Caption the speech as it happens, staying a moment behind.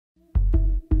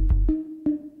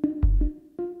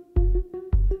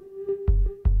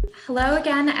Hello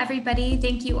again, everybody.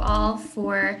 Thank you all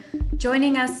for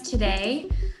joining us today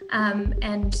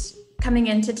and coming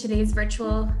into today's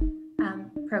virtual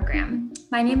program.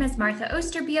 My name is Martha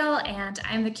Osterbiel, and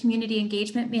I'm the Community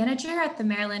Engagement Manager at the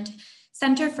Maryland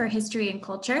Center for History and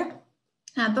Culture.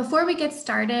 Before we get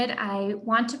started, I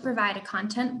want to provide a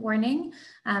content warning.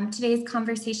 Today's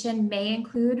conversation may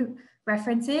include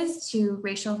references to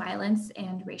racial violence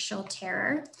and racial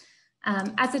terror.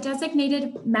 As a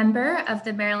designated member of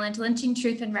the Maryland Lynching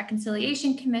Truth and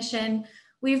Reconciliation Commission,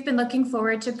 we've been looking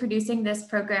forward to producing this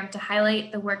program to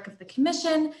highlight the work of the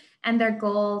commission and their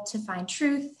goal to find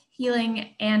truth,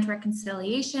 healing, and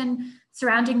reconciliation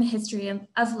surrounding the history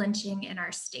of lynching in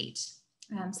our state.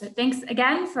 So thanks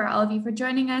again for all of you for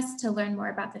joining us to learn more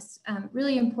about this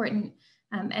really important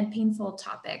and painful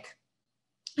topic.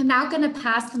 I'm now going to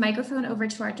pass the microphone over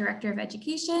to our Director of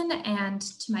Education and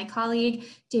to my colleague,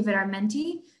 David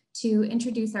Armenti, to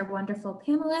introduce our wonderful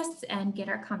panelists and get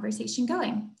our conversation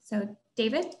going. So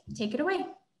David, take it away.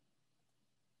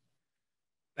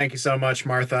 Thank you so much,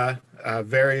 Martha.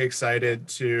 Very excited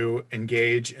to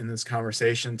engage in this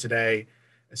conversation today,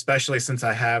 especially since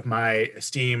I have my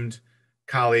esteemed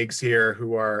colleagues here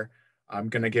who are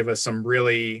going to give us some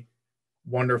really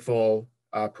wonderful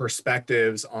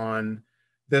perspectives on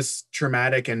this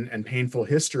traumatic and painful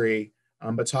history,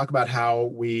 but talk about how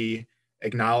we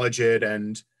acknowledge it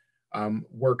and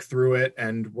work through it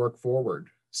and work forward.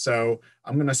 So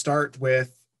I'm going to start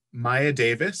with Maya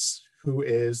Davis, who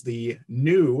is the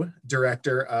new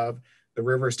director of the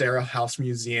Riversdale House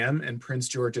Museum in Prince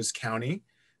George's County.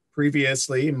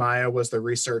 Previously, Maya was the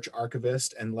research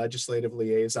archivist and legislative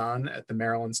liaison at the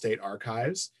Maryland State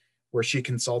Archives, where she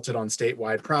consulted on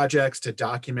statewide projects to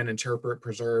document, interpret,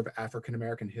 preserve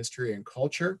African-American history and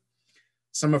culture.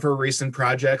 Some of her recent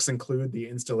projects include the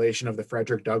installation of the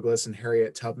Frederick Douglass and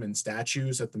Harriet Tubman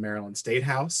statues at the Maryland State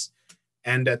House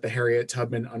and at the Harriet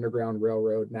Tubman Underground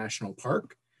Railroad National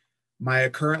Park. Maya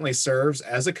currently serves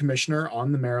as a commissioner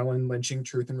on the Maryland Lynching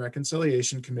Truth and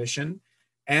Reconciliation Commission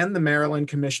and the Maryland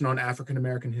Commission on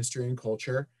African-American History and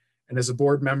Culture, and is a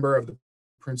board member of the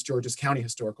Prince George's County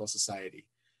Historical Society.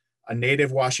 A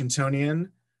native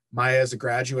Washingtonian, Maya is a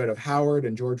graduate of Howard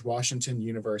and George Washington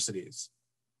Universities.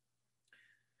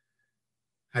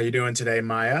 How you doing today,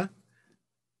 Maya?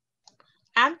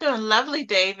 I'm doing lovely,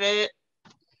 David.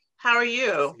 How are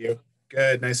you?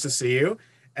 Good, nice to see you.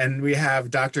 And we have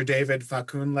Dr. David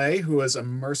Fakunle, who is a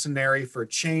mercenary for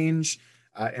change,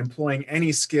 employing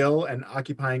any skill and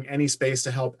occupying any space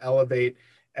to help elevate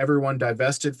everyone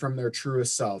divested from their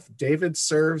truest self. David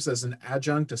serves as an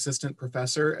adjunct assistant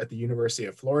professor at the University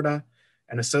of Florida,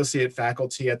 an associate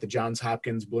faculty at the Johns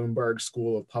Hopkins Bloomberg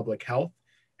School of Public Health,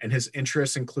 and his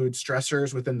interests include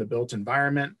stressors within the built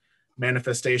environment,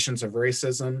 manifestations of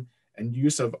racism, and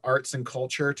use of arts and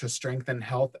culture to strengthen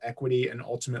health, equity, and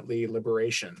ultimately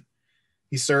liberation.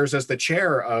 He serves as the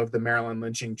chair of the Maryland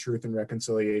Lynching Truth and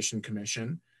Reconciliation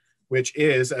Commission, which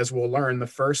is, as we'll learn, the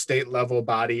first state-level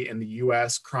body in the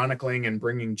US chronicling and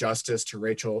bringing justice to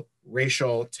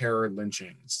racial terror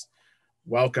lynchings.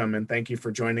 Welcome, and thank you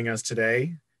for joining us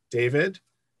today, David.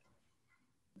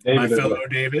 My fellow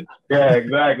David. Yeah,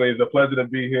 exactly. It's a pleasure to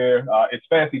be here. It's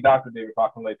fancy Dr. David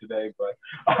Fakunle today, but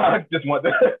I just want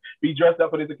to be dressed up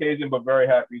for this occasion, but very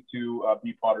happy to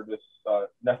be part of this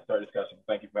necessary discussion.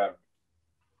 Thank you for having me.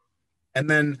 And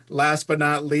then last but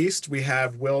not least, we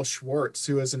have Will Schwarz,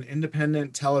 who is an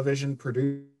independent television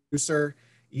producer,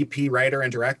 EP writer,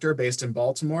 and director based in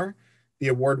Baltimore. The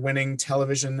award-winning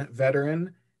television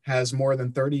veteran has more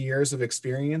than 30 years of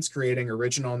experience creating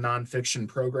original nonfiction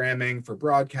programming for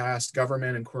broadcast,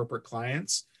 government, and corporate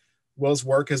clients. Will's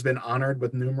work has been honored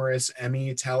with numerous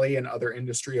Emmy, Telly, and other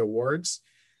industry awards.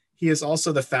 He is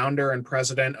also the founder and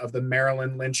president of the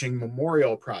Maryland Lynching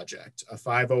Memorial Project, a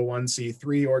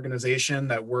 501c3 organization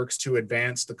that works to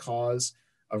advance the cause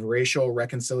of racial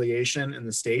reconciliation in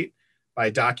the state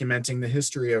by documenting the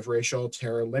history of racial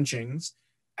terror lynchings,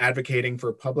 advocating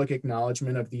for public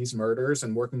acknowledgement of these murders,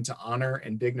 and working to honor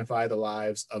and dignify the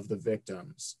lives of the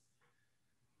victims.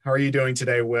 How are you doing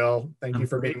today, Will? Thank you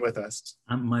for being with us.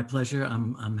 My pleasure.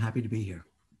 I'm happy to be here.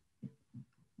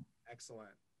 Excellent.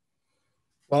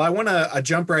 Well, I want to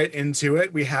jump right into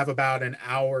it. We have about an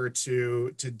hour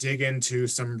to dig into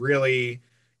some really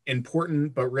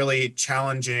important but really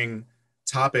challenging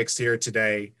topics here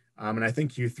today. And I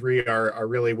think you three are a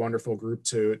really wonderful group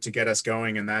to get us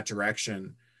going in that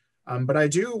direction. But I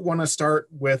do want to start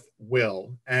with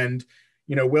Will. And,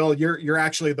 you know, Will, you're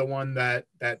actually the one that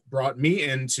brought me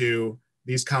into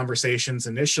these conversations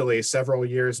initially several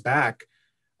years back.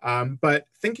 But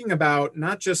thinking about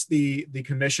not just the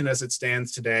commission as it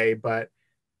stands today, but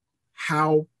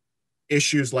how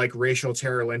issues like racial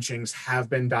terror lynchings have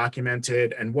been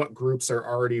documented and what groups are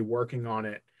already working on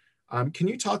it. Can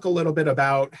you talk a little bit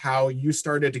about how you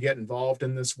started to get involved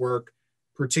in this work,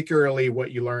 particularly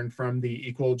what you learned from the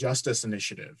Equal Justice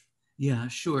Initiative? Yeah,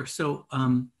 sure. So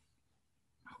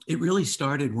it really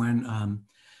started when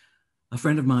a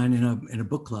friend of mine in a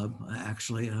book club,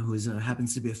 actually, who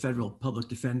happens to be a federal public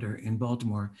defender in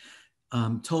Baltimore,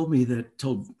 told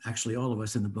actually all of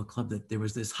us in the book club that there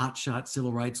was this hotshot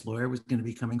civil rights lawyer was going to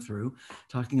be coming through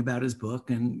talking about his book,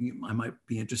 and I might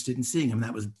be interested in seeing him.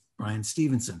 That was Brian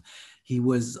Stevenson. He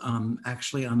was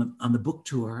actually on the book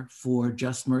tour for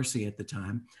Just Mercy at the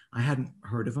time. I hadn't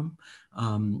heard of him,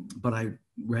 but I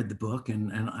read the book,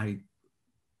 and I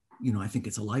think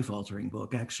it's a life-altering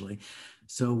book, actually.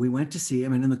 So we went to see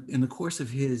him, and in the course of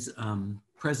his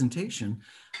presentation,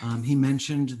 he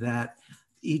mentioned that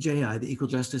EJI, the Equal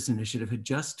Justice Initiative, had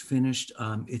just finished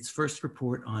its first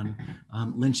report on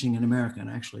lynching in America, and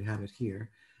I actually have it here.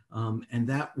 And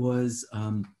that was,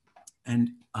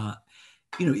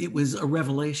 it was a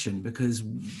revelation, because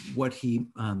what he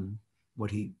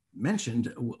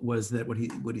mentioned was that what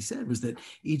he said was that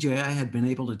EJI had been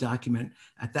able to document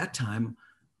at that time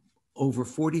over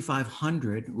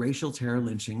 4,500 racial terror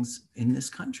lynchings in this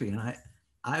country, and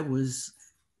I was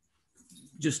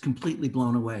just completely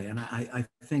blown away. And I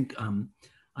think I'm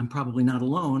probably not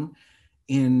alone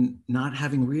in not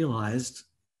having realized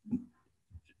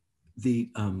the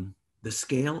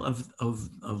scale of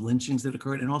lynchings that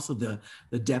occurred, and also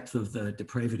the depth of the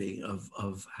depravity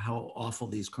of how awful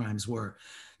these crimes were.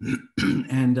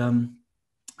 And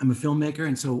I'm a filmmaker,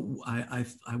 and so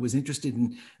I was interested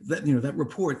in that. That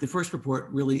report, the first report,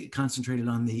 really concentrated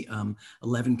on the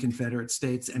 11 Confederate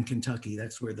states and Kentucky.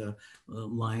 That's where the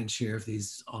lion's share of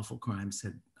these awful crimes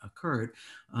had occurred.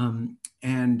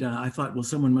 And I thought, well,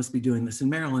 someone must be doing this in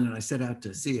Maryland, and I set out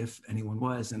to see if anyone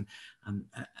was. And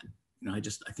I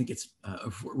think it's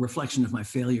a reflection of my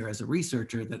failure as a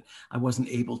researcher that I wasn't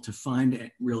able to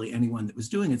find really anyone that was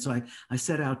doing it. So I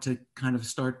set out to kind of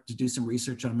start to do some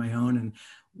research on my own, and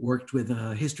worked with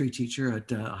a history teacher at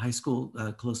a high school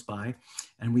close by.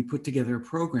 And we put together a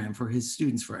program for his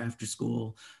students for after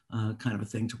school kind of a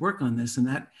thing to work on this. And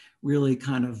that really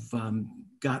kind of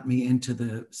got me into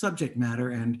the subject matter.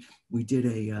 And we did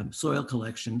a soil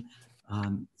collection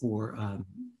for a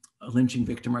lynching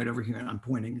victim right over here. And I'm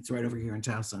pointing, it's right over here in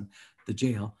Towson, the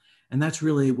jail. And that's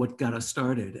really what got us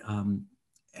started.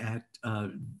 At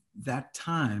that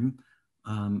time,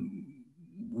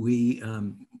 the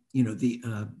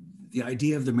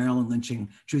idea of the Maryland Lynching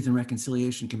Truth and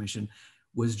Reconciliation Commission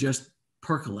was just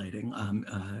percolating.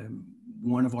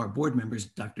 One of our board members,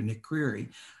 Dr. Nick Creary,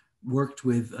 worked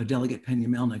with Delegate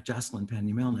Jocelyn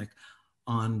Pena-Melnick,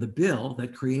 on the bill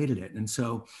that created it. And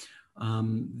so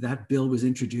that bill was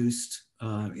introduced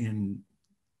in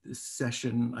the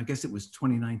session, I guess it was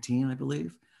 2019, I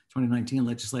believe. 2019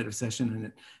 legislative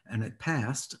session, and it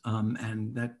passed,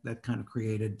 and that kind of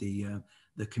created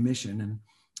the commission.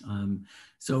 And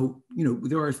so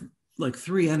there are like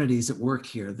three entities at work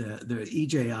here. The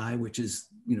EJI, which is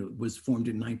was formed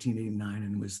in 1989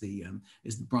 and was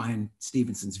is Brian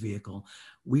Stevenson's vehicle.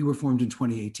 We were formed in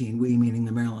 2018. We meaning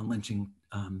the Maryland Lynching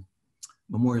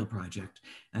Memorial Project,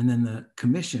 and then the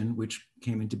commission, which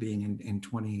came into being in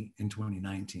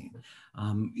 2019,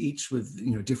 each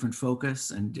with different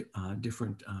focus and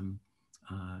different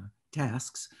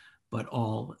tasks, but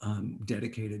all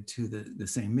dedicated to the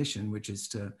same mission, which is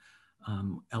to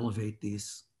elevate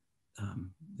these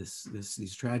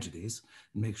tragedies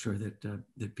and make sure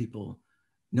that people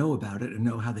know about it and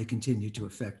know how they continue to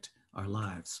affect our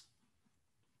lives.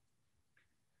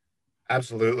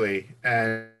 Absolutely.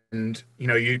 And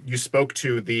you spoke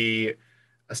to the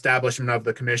establishment of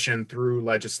the commission through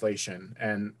legislation,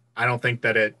 and I don't think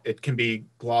that it can be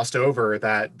glossed over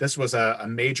that this was a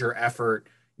major effort.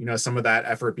 Some of that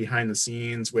effort behind the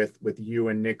scenes with you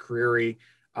and Nick Creary,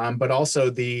 but also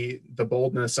the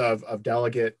boldness of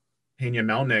Delegate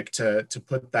Pena-Melnick to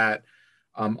put that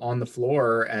on the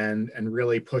floor and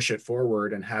really push it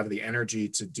forward and have the energy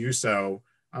to do so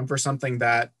for something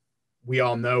that we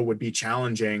all know would be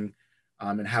challenging.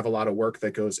 And have a lot of work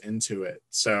that goes into it.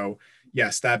 So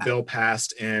yes, that bill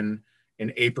passed in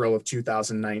April of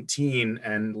 2019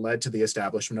 and led to the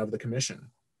establishment of the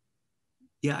commission.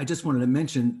 Yeah, I just wanted to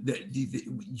mention that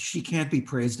she can't be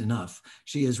praised enough.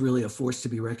 She is really a force to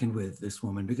be reckoned with, this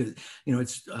woman, because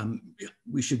it's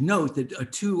we should note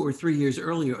that 2 or 3 years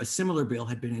earlier, a similar bill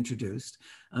had been introduced,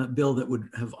 a bill that would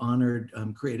have honored,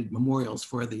 created memorials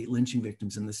for the lynching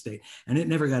victims in the state, and it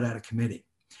never got out of committee.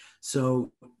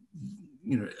 So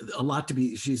you know, a lot to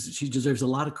be, she deserves a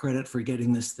lot of credit for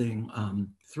getting this thing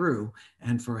through,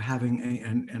 and for having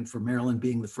and for Maryland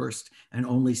being the first and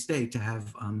only state to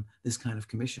have this kind of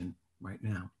commission right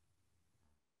now.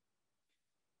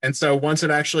 And so once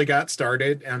it actually got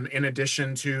started, in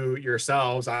addition to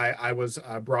yourselves, I was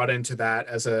brought into that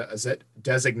as a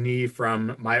designee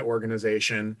from my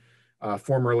organization,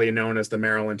 formerly known as the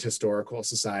Maryland Historical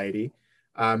Society.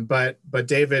 But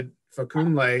David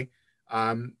Fakunle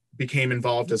became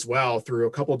involved as well through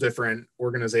a couple different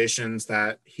organizations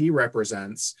that he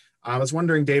represents. I was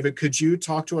wondering, David, could you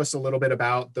talk to us a little bit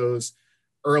about those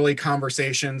early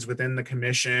conversations within the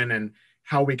commission and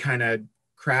how we kind of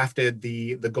crafted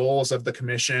the goals of the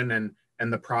commission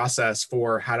and the process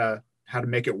for how to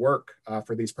make it work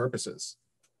for these purposes?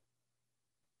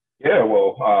 Yeah,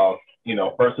 well, you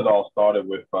know, first it all started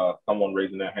with someone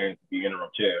raising their hand to be interim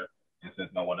chair, and since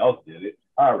no one else did it,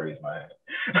 I raised my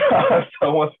hand.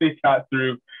 So once we got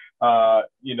through,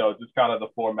 you know, just kind of the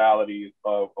formalities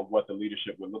of what the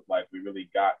leadership would look like, we really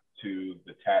got to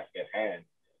the task at hand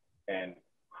and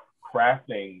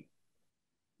crafting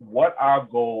what our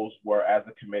goals were as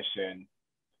a commission,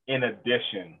 in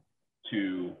addition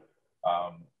to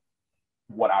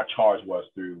what our charge was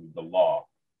through the law.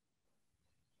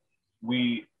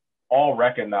 We all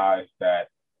recognized that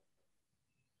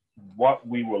what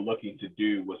we were looking to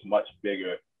do was much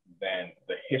bigger than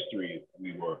the history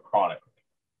we were chronicling,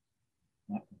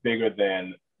 bigger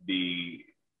than the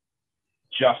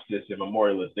justice and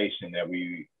memorialization that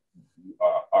we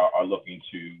are looking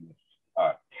to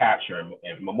capture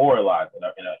and memorialize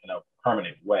in a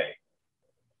permanent way.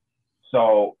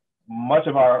 So much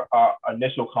of our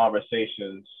initial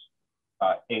conversations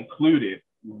included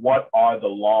what are the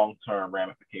long-term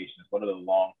ramifications, what are the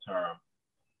long-term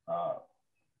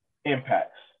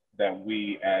impacts that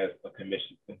we as a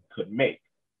commission could make.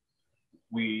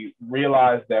 We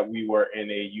realized that we were in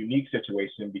a unique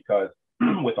situation because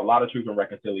with a lot of truth and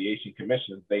reconciliation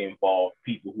commissions, they involve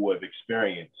people who have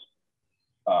experienced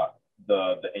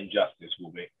the injustice, who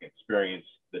have experienced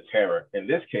the terror. In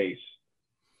this case,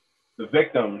 the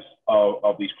victims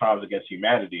of these crimes against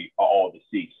humanity are all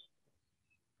deceased.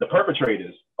 The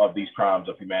perpetrators of these crimes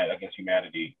against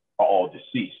humanity are all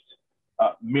deceased.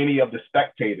 Many of the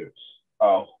spectators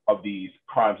of these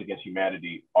crimes against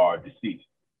humanity are deceased.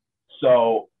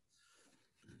 So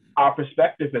our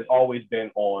perspective has always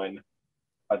been on,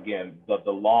 again,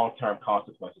 the long-term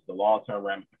consequences, the long-term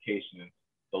ramifications,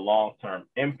 the long-term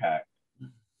impact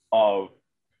of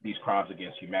these crimes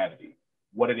against humanity.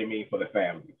 What did it mean for the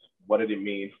families? What did it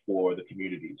mean for the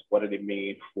communities? What did it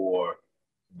mean for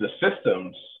the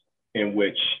systems in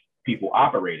which people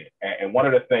operated? And one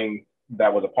of the things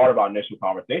that was a part of our initial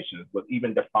conversations was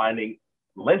even defining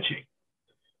lynching.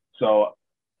 So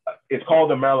it's called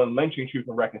the Maryland Lynching Truth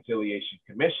and Reconciliation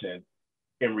Commission.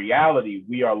 In reality,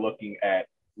 we are looking at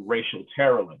racial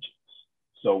terror lynchings.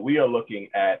 So we are looking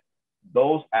at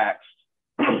those acts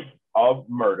of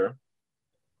murder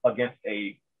against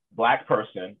a Black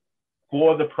person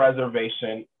for the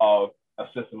preservation of a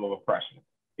system of oppression,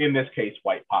 in this case,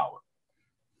 white power.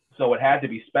 So it had to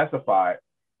be specified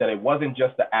that it wasn't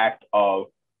just the act of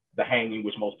the hanging,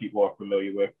 which most people are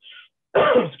familiar with,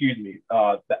 excuse me,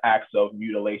 the acts of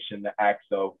mutilation, the acts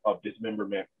of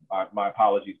dismemberment, my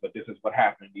apologies, but this is what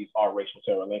happened. These are racial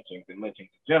terror lynchings and lynchings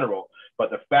in general. But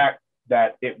the fact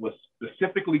that it was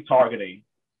specifically targeting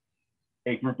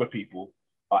a group of people,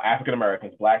 African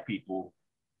Americans, Black people,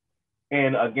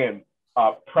 and again,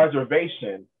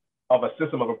 preservation of a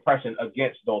system of oppression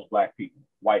against those Black people,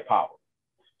 white power.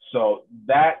 So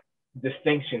that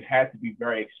distinction had to be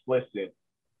very explicit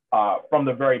from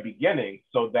the very beginning,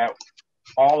 so that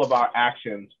all of our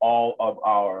actions, all of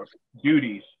our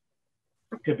duties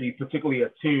could be particularly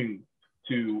attuned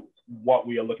to what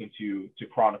we are looking to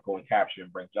chronicle and capture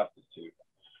and bring justice to.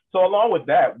 So along with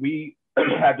that, we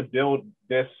had to build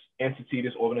this entity,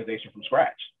 this organization from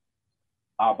scratch.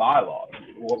 Our bylaws,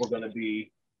 what were going to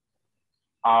be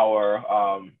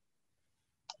our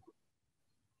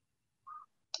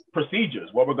procedures,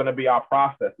 what were going to be our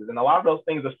processes. And a lot of those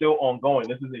things are still ongoing.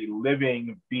 This is a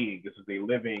living being. This is a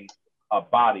living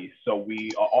body. So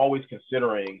we are always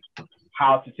considering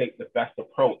how to take the best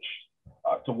approach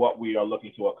to what we are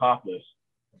looking to accomplish.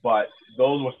 But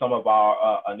those were some of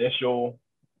our initial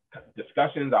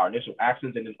discussions, our initial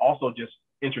actions, and then also just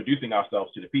introducing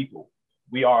ourselves to the people.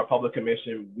 We are a public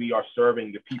commission. We are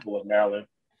serving the people of Maryland,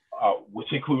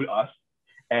 which include us.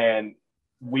 And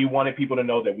we wanted people to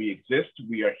know that we exist,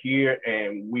 we are here,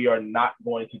 and we are not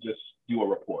going to just do a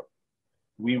report.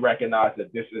 We recognize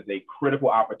that this is a critical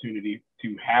opportunity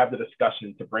to have the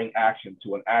discussion, to bring action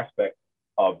to an aspect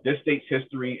of this state's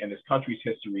history and this country's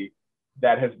history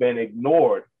that has been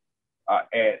ignored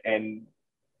and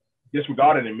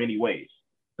disregarded in many ways.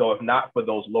 So if not for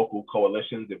those local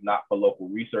coalitions, if not for local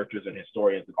researchers and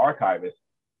historians and archivists,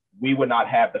 we would not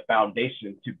have the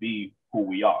foundation to be who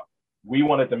we are. We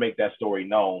wanted to make that story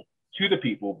known to the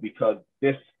people because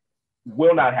this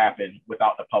will not happen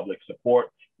without the public support,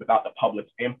 without the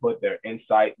public's input, their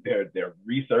insight, their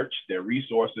research, their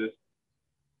resources.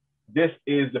 This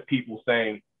is the people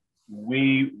saying,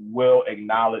 we will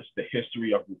acknowledge the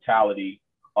history of brutality,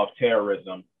 of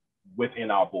terrorism within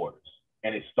our borders.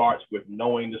 And it starts with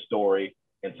knowing the story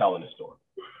and telling the story.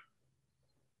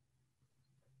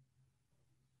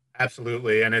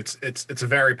 Absolutely. And it's a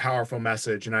very powerful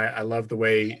message. And I love the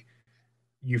way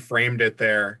you framed it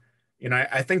there. You know,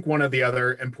 I think one of the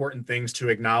other important things to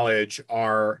acknowledge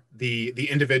are the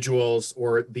individuals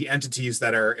or the entities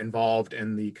that are involved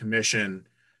in the commission.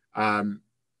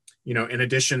 You know, in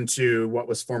addition to what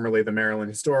was formerly the Maryland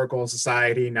Historical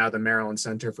Society, now the Maryland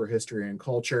Center for History and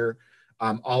Culture,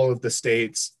 all of the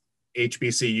state's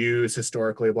HBCUs,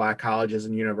 historically Black colleges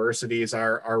and universities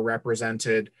are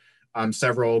represented.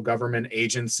 Several government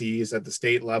agencies at the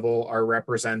state level are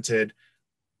represented,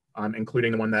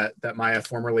 including the one that Maya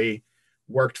formerly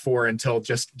worked for until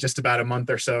just about a month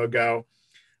or so ago.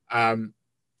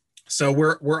 So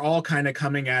we're all kind of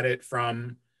coming at it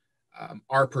from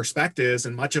our perspectives,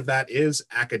 and much of that is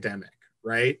academic,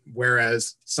 right?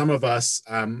 Whereas some of us,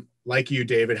 like you,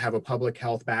 David, have a public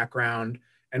health background,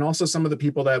 and also some of the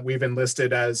people that we've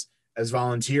enlisted as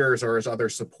volunteers or as other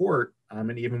support,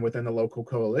 and even within the local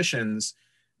coalitions,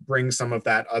 bring some of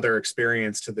that other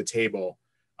experience to the table.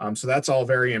 So that's all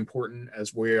very important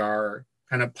as we are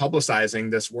kind of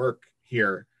publicizing this work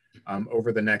here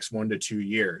over the next 1 to 2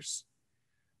 years.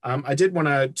 I did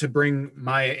want to bring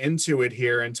Maya into it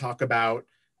here and talk about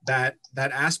that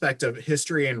aspect of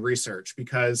history and research,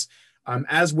 because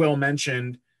as Will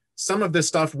mentioned, some of this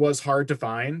stuff was hard to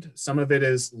find. Some of it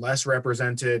is less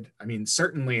represented, I mean,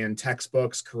 certainly in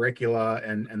textbooks, curricula,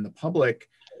 and the public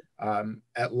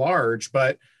at large.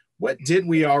 But what did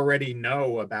we already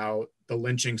know about the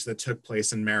lynchings that took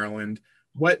place in Maryland?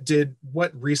 What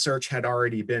research had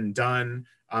already been done,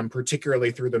 particularly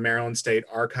through the Maryland State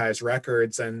Archives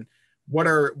records? And what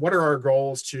are our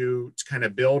goals to kind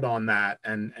of build on that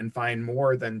and find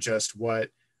more than just what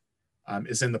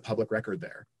is in the public record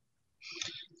there?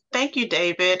 Thank you,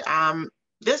 David.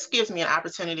 This gives me an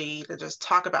opportunity to just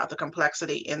talk about the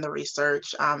complexity in the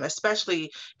research,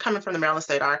 especially coming from the Maryland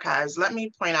State Archives. Let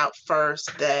me point out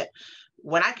first that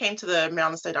when I came to the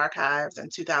Maryland State Archives in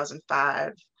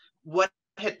 2005, what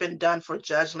had been done for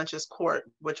Judge Lynch's Court,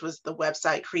 which was the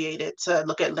website created to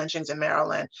look at lynchings in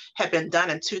Maryland, had been done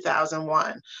in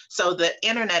 2001. So the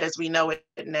internet as we know it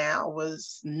now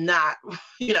was not,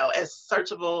 as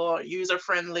searchable or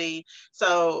user-friendly.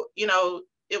 So,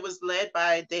 it was led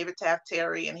by David Taft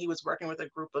Terry, and he was working with a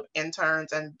group of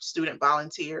interns and student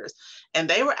volunteers. And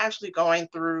they were actually going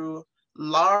through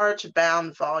large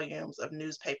bound volumes of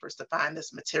newspapers to find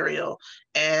this material.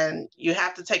 And you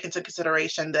have to take into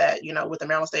consideration that, what the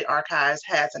Maryland State Archives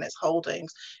has in its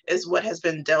holdings is what has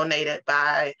been donated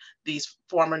by these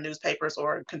former newspapers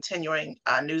or continuing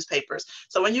newspapers.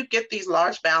 So when you get these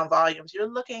large bound volumes,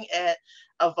 you're looking at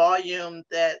a volume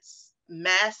that's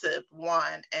massive,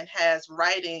 one, and has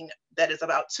writing that is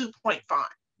about 2-point font.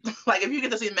 Like, if you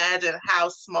can just imagine how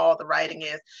small the writing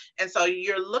is. And so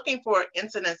you're looking for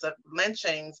incidents of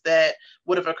lynchings that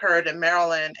would have occurred in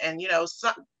Maryland. And,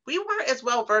 we weren't as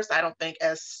well versed, I don't think,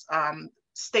 as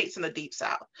states in the Deep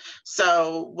South.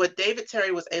 So what David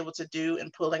Terry was able to do in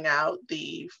pulling out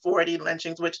the 40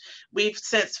 lynchings, which we've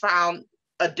since found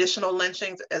additional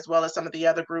lynchings, as well as some of the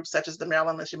other groups, such as the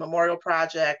Maryland Lynching Memorial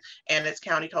Project and its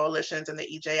county coalitions and the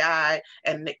EJI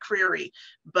and Nick Creary.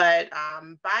 But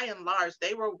by and large,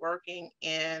 they were working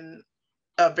in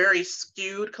a very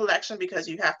skewed collection, because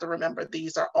you have to remember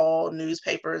these are all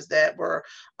newspapers that were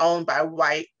owned by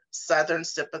white Southern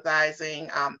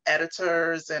sympathizing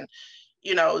editors. And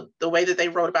the way that they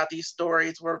wrote about these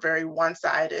stories were very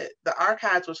one-sided. The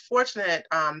archives was fortunate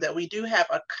that we do have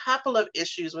a couple of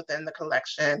issues within the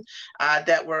collection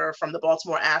that were from the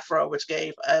Baltimore Afro, which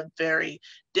gave a very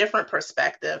different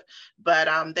perspective.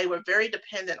 But they were very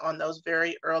dependent on those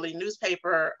very early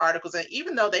newspaper articles. And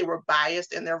even though they were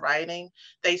biased in their writing,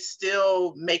 they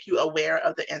still make you aware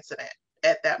of the incident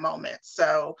at that moment.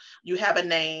 So you have a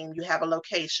name, you have a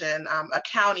location, a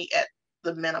county at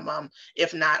the minimum,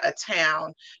 if not a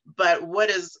town. But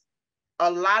what is a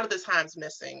lot of the times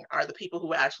missing are the people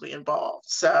who are actually involved.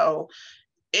 So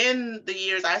in the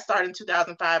years, I started in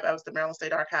 2005, I was the Maryland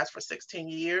State Archives for 16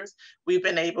 years. We've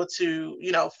been able to,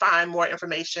 find more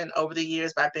information over the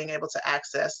years by being able to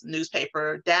access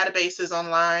newspaper databases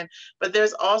online. But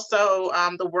there's also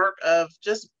the work of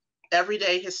just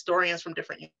everyday historians from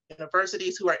different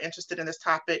universities who are interested in this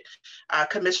topic.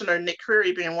 Commissioner Nick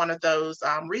Creary being one of those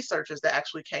researchers that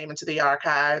actually came into the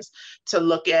archives to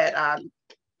look at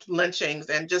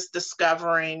lynchings and just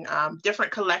discovering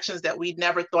different collections that we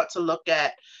never thought to look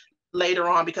at later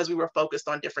on because we were focused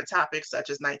on different topics such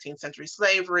as 19th century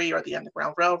slavery or the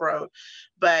Underground Railroad.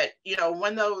 But,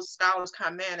 when those scholars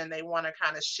come in and they want to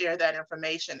kind of share that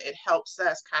information, it helps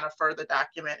us kind of further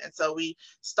document. And so we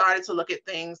started to look at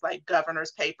things like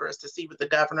governor's papers to see what the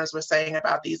governors were saying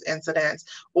about these incidents,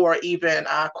 or even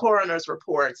coroner's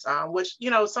reports, which,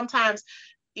 sometimes,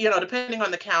 depending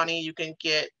on the county, you can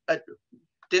get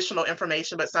additional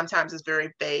information, but sometimes it's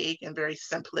very vague and very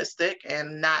simplistic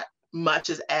and not much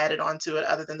is added onto it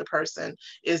other than the person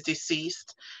is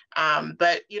deceased.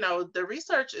 But, the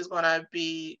research is going to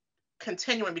be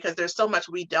continuing because there's so much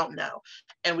we don't know.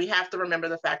 And we have to remember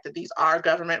the fact that these are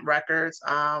government records.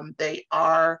 They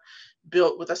are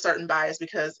built with a certain bias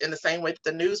because in the same way that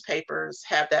the newspapers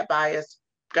have that bias,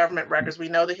 government records, we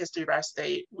know the history of our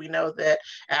state. We know that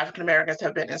African Americans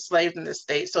have been enslaved in this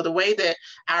state. So the way that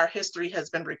our history has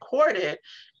been recorded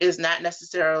is not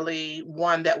necessarily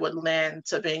one that would lend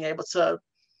to being able to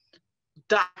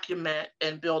document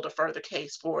and build a further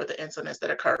case for the incidents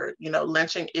that occurred.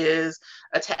 Lynching is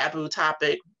a taboo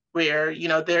topic where,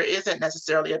 there isn't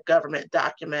necessarily a government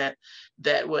document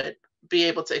that would be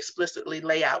able to explicitly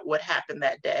lay out what happened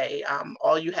that day.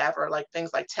 All you have are like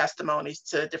things like testimonies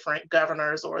to different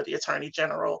governors or the attorney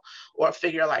general or a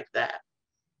figure like that.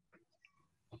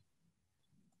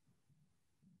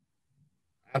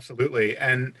 Absolutely.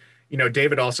 And,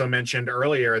 David also mentioned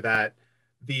earlier that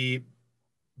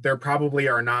there probably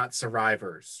are not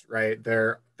survivors, right?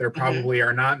 There probably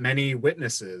are not many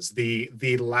witnesses.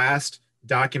 The last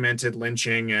documented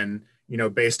lynching, and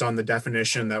based on the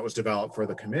definition that was developed for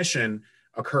the commission,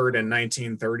 occurred in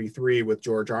 1933 with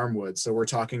George Armwood. So we're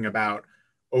talking about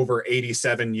over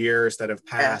 87 years that have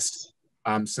passed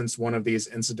since one of these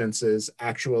incidences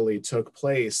actually took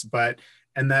place.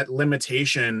 And that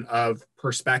limitation of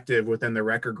perspective within the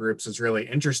record groups is really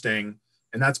interesting.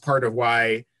 And that's part of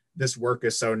why this work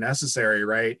is so necessary,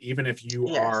 right? Even if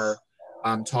you are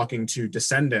talking to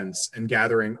descendants and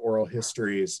gathering oral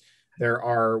histories, there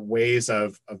are ways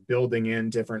of building in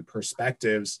different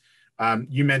perspectives.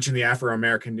 You mentioned the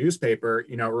Afro-American newspaper.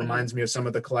 It reminds me of some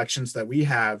of the collections that we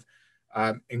have,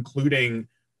 including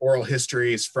oral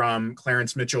histories from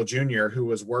Clarence Mitchell Jr., who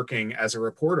was working as a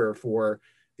reporter for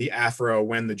the Afro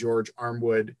when the George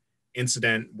Armwood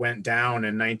incident went down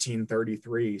in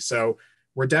 1933. So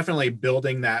we're definitely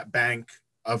building that bank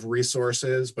of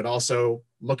resources, but also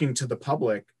looking to the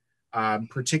public,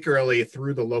 particularly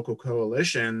through the local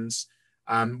coalitions,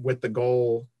 with the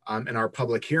goal in our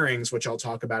public hearings, which I'll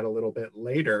talk about a little bit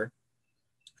later.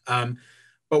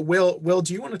 But Will,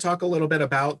 do you want to talk a little bit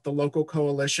about the local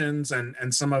coalitions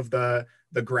and some of the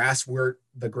grassroots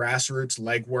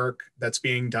legwork that's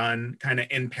being done kind of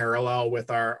in parallel with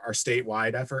our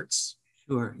statewide efforts?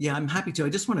 Sure. Yeah, I'm happy to. I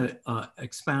just want to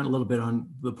expound a little bit on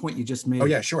the point you just made. Oh,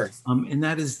 yeah, sure. And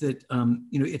that is that,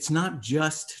 it's not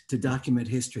just to document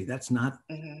history. That's not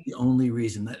the only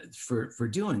reason that for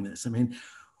doing this. I mean,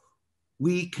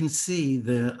 we can see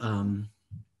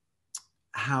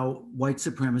how white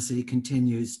supremacy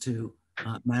continues to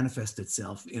manifest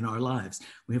itself in our lives.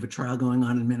 We have a trial going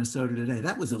on in Minnesota today.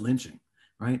 That was a lynching,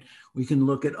 right? We can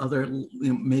look at other,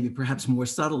 maybe perhaps more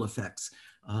subtle effects.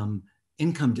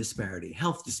 Income disparity,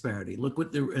 health disparity. Look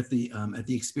what at the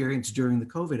experience during the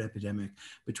COVID epidemic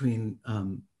between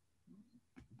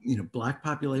Black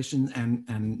population and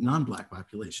non-Black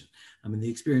population. I mean, the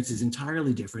experience is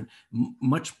entirely different.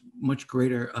 Much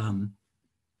greater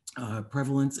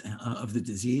prevalence of the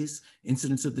disease,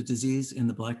 incidence of the disease in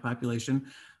the Black population.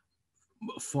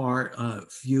 Far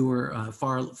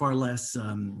less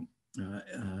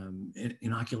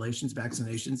inoculations,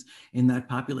 vaccinations in that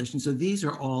population. So these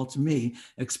are all, to me,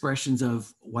 expressions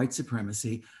of white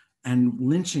supremacy, and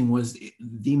lynching was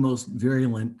the most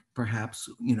virulent, perhaps,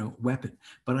 weapon.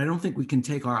 But I don't think we can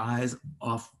take our eyes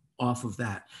off of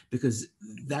that, because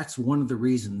that's one of the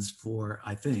reasons for,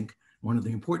 I think, one of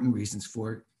the important reasons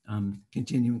for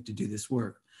continuing to do this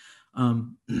work.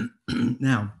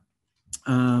 Now,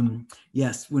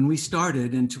 yes, when we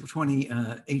started in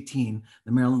 2018,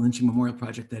 the Maryland Lynching Memorial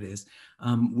Project, that is,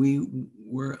 there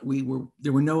were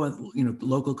no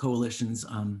local coalitions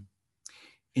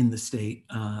in the state,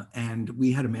 and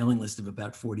we had a mailing list of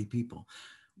about 40 people.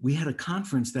 we had a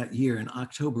conference that year in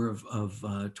October of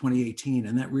 2018,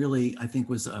 and that really, I think,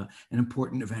 was an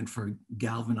important event for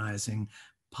galvanizing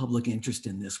public interest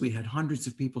in this. We had hundreds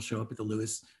of people show up at the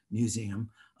Lewis Museum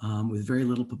with very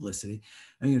little publicity.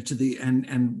 And,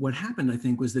 and what happened, I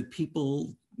think, was that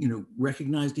people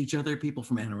recognized each other, people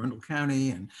from Anne Arundel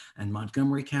County and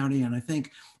Montgomery County. And I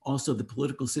think also the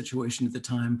political situation at the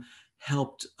time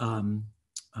helped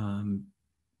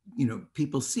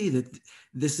people see that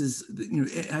this is,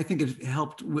 I think it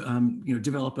helped,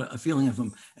 develop a feeling of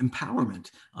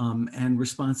empowerment and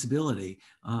responsibility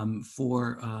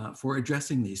for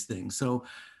addressing these things. So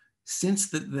since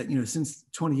since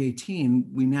 2018,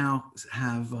 we now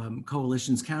have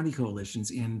coalitions, county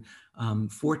coalitions in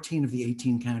 14 of the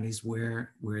 18 counties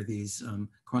where these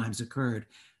crimes occurred.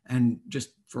 And just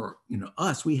for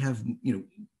us, we have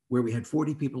where we had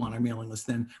 40 people on our mailing list,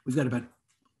 then we've got about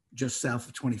just south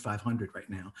of 2,500 right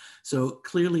now. So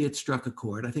clearly it struck a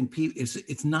chord. I think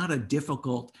it's not a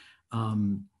difficult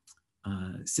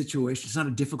situation. It's not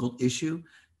a difficult issue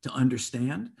to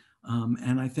understand.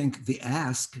 And I think the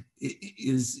ask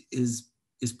is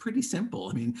pretty simple.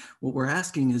 I mean, what we're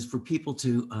asking is for people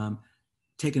to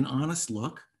take an honest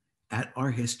look at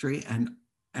our history and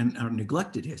our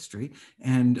neglected history,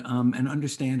 and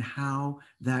understand how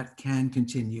that can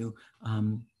continue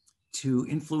to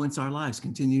influence our lives,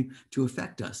 continue to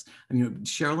affect us. I mean,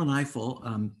 Sherilyn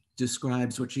Ifill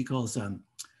describes what she calls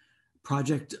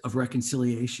project of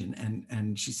reconciliation.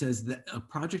 And she says that a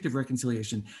project of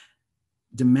reconciliation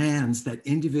demands that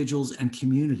individuals and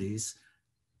communities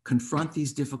confront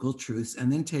these difficult truths and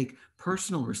then take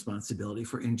personal responsibility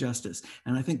for injustice.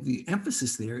 And I think the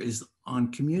emphasis there is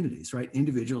on communities, right?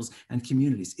 Individuals and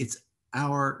communities. It's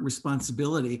our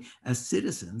responsibility as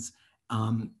citizens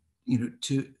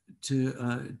to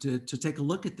take a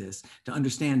look at this, to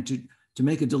understand, to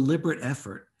make a deliberate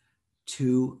effort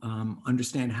to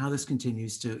understand how this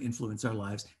continues to influence our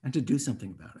lives and to do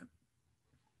something about it.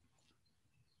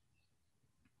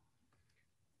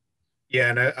 Yeah,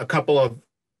 and a couple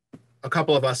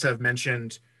of us have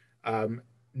mentioned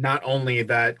not only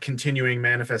that continuing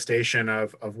manifestation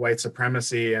of white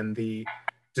supremacy and the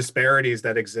disparities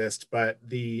that exist, but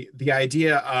the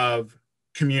idea of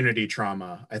community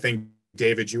trauma. I think,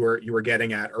 David, you were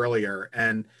getting at earlier,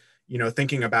 and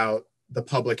thinking about the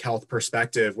public health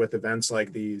perspective with events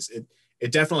like these,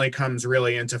 it definitely comes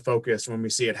really into focus when we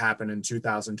see it happen in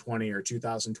 2020 or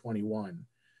 2021.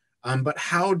 But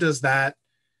how does that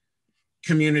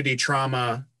community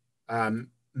trauma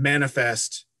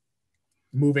manifest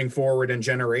moving forward in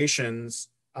generations?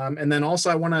 And then also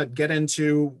I want to get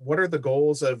into what are the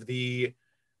goals of the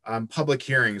public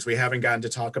hearings. We haven't gotten to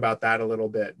talk about that a little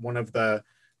bit. One of the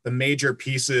major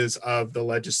pieces of the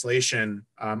legislation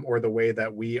or the way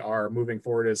that we are moving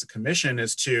forward as a commission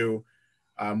is to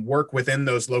work within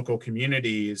those local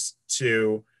communities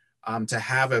to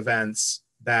have events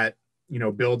that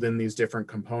build in these different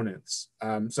components.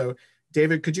 So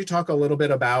David, could you talk a little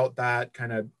bit about that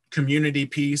kind of community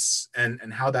piece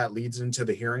and how that leads into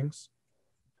the hearings?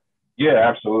 Yeah,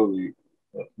 absolutely.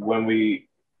 When we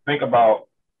think about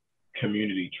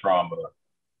community trauma,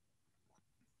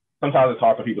 sometimes it's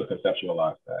hard for people to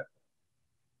conceptualize that.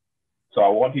 So I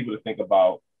want people to think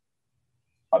about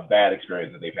a bad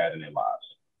experience that they've had in their lives.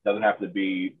 It doesn't have to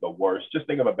be the worst. Just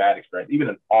think of a bad experience, even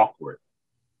an awkward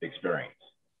experience.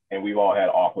 And we've all had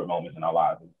awkward moments in our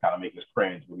lives. It kind of makes us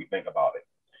cringe when we think about it.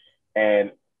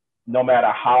 And no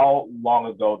matter how long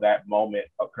ago that moment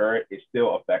occurred, it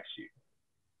still affects you.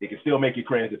 It can still make you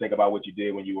cringe to think about what you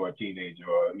did when you were a teenager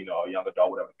or a young adult,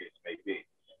 whatever the case may be.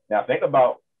 Now think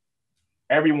about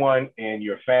everyone in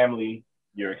your family,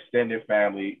 your extended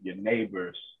family, your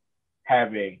neighbors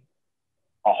having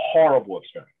a horrible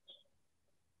experience.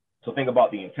 So think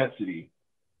about the intensity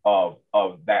of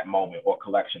that moment or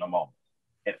collection of moments.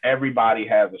 And everybody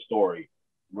has a story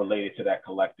related to that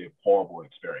collective horrible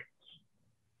experience.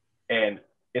 And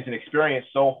it's an experience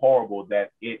so horrible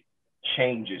that it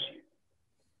changes you.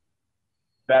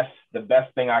 The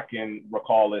best thing I can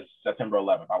recall is September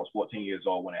 11th. I was 14 years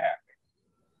old when it happened.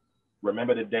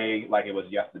 Remember the day like it was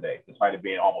yesterday, despite it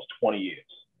being almost 20 years.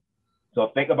 So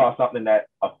think about something that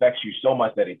affects you so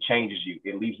much that it changes you.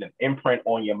 It leaves an imprint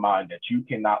on your mind that you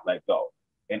cannot let go.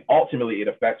 And ultimately, it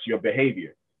affects your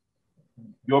behavior,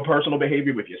 your personal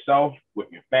behavior with yourself,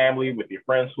 with your family, with your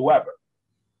friends, whoever.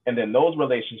 And then those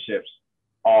relationships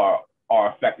are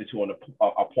affected to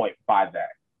a point by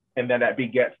that. And then that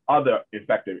begets other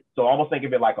infected. So almost think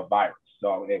of it like a virus.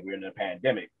 So if we're in a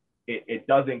pandemic, it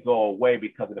doesn't go away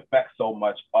because it affects so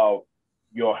much of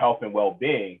your health and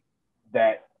well-being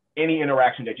that any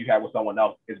interaction that you have with someone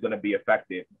else is going to be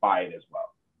affected by it as well.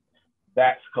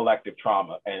 That's collective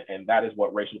trauma. And that is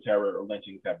what racial terror or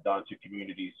lynchings have done to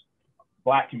communities,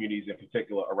 Black communities in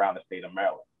particular, around the state of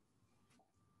Maryland.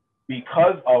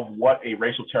 Because of what a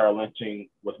racial terror lynching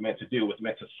was meant to do, it was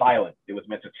meant to silence, it was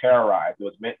meant to terrorize, it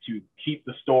was meant to keep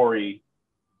the story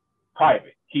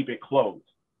private, keep it closed.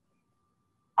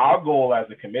 Our goal as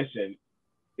a commission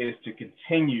is to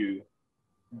continue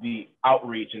the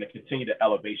outreach and to continue the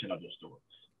elevation of those stories.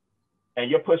 And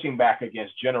you're pushing back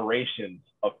against generations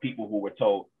of people who were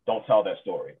told, don't tell that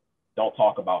story, don't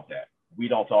talk about that, we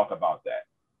don't talk about that.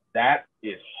 That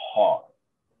is hard.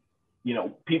 You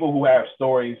know, people who have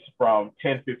stories from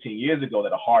 10, 15 years ago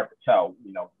that are hard to tell,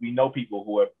 you know, we know people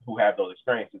who have those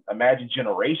experiences. Imagine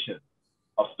generations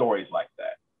of stories like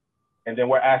that. And then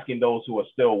we're asking those who are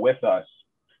still with us,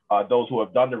 those who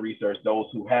have done the research, those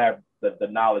who have the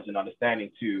knowledge and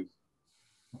understanding to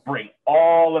bring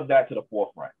all of that to the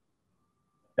forefront.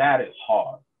 That is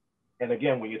hard. And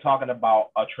again, when you're talking about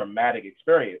a traumatic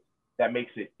experience, that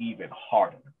makes it even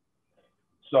harder.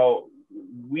 So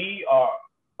we are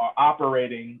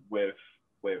operating with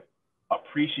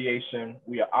appreciation.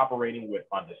 We are operating with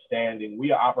understanding.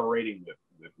 We are operating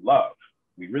with love.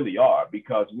 We really are,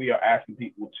 because we are asking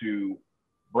people to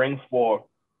bring forth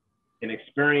an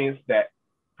experience that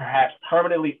perhaps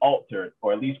permanently altered,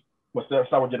 or at least for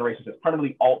several generations has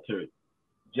permanently altered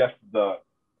just the,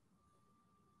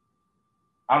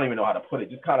 I don't even know how to put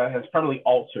it, just kind of has permanently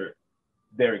altered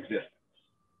their existence.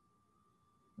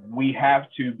 We have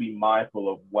to be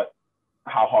mindful of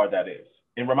how hard that is,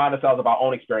 and remind ourselves of our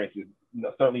own experiences,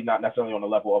 certainly not necessarily on the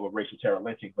level of a racial terror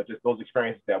lynching, but just those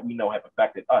experiences that we know have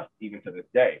affected us even to this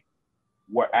day.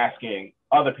 We're asking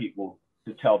other people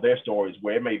to tell their stories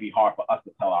where it may be hard for us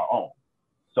to tell our own.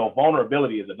 So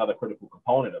vulnerability is another critical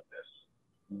component of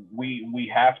this.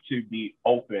 We have to be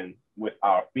open with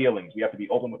our feelings. We have to be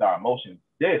open with our emotions.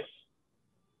 This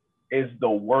is the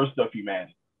worst of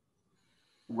humanity.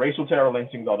 Racial terror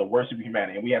lynchings are the worst of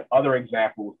humanity. And we have other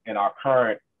examples in our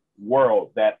current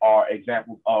world that are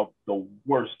examples of the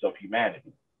worst of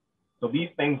humanity. So these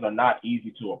things are not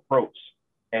easy to approach,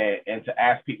 and to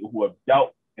ask people who have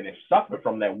dealt and have suffered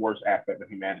from that worst aspect of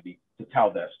humanity to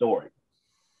tell that story,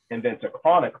 and then to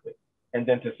chronicle it, and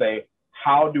then to say,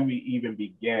 how do we even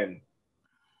begin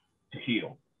to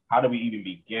heal? How do we even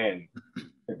begin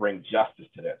to bring justice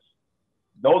to this?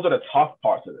 Those are the tough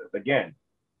parts of this. Again,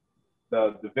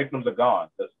 the victims are gone,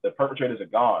 the perpetrators are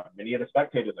gone, many of the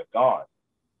spectators are gone.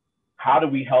 How do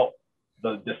we help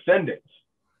the descendants,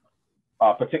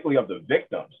 particularly of the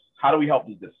victims? How do we help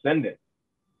the descendants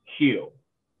heal?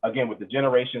 Again, with the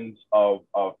generations of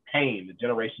pain, the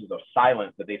generations of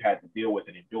silence that they've had to deal with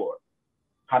and endure.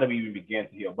 How do we even begin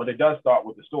to heal? But it does start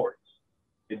with the stories.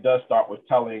 It does start with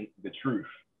telling the truth.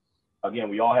 Again,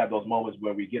 we all have those moments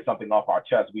when we get something off our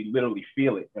chest. We literally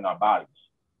feel it in our bodies,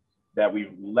 that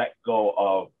we've let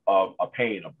go of a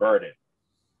pain, a burden.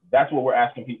 That's what we're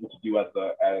asking people to do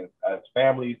as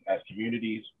families, as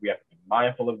communities. We have to be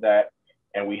mindful of that,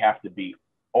 and we have to be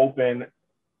open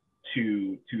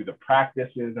to the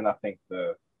practices, and I think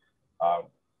the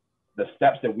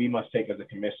steps that we must take as a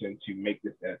commission to make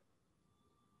this as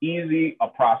easy a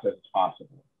process as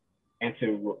possible, and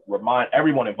to remind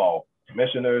everyone involved,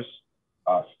 commissioners,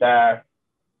 staff,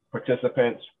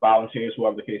 participants, volunteers,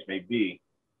 whoever the case may be,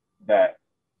 that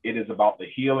it is about the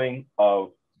healing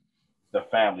of the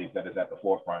families that is at the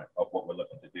forefront of what we're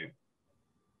looking to do.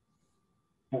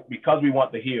 Because we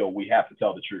want to heal, we have to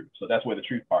tell the truth. So that's where the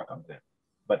truth part comes in.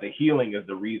 But the healing is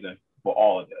the reason for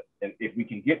all of this. And if we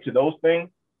can get to those things,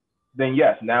 then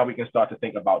yes, now we can start to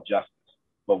think about justice.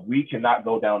 But we cannot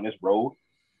go down this road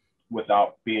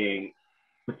without being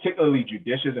particularly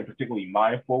judicious and particularly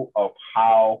mindful of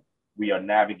how we are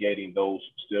navigating those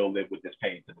who still live with this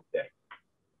pain to this day.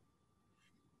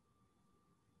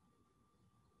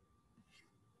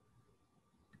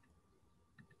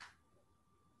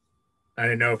 I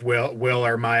didn't know if Will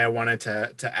or Maya wanted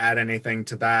to add anything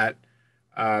to that,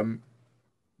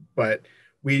 but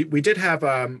we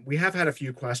have had a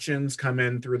few questions come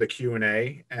in through the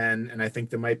Q&A, and I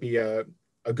think there might be a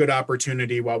good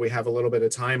opportunity while we have a little bit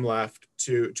of time left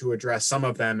to address some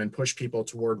of them and push people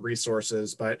toward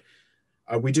resources. But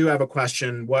we do have a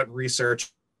question: what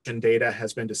research and data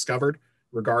has been discovered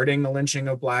regarding the lynching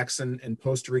of Blacks in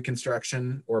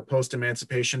post-Reconstruction or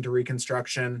post-emancipation to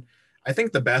Reconstruction? I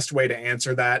think the best way to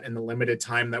answer that in the limited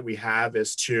time that we have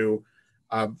is to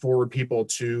forward people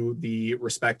to the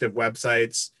respective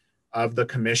websites of the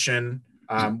commission,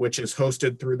 which is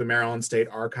hosted through the Maryland State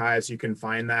Archives. You can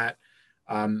find that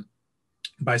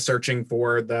by searching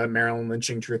for the Maryland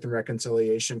Lynching Truth and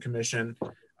Reconciliation Commission.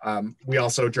 We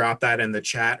also dropped that in the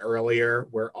chat earlier,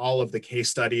 where all of the case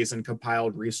studies and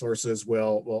compiled resources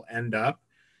will end up.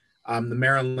 The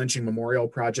Maryland Lynching Memorial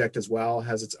Project as well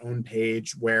has its own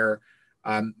page where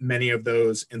many of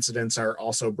those incidents are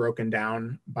also broken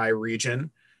down by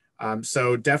region.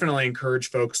 So definitely encourage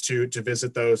folks to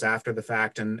visit those after the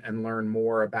fact and learn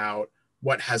more about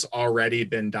what has already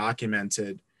been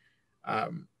documented.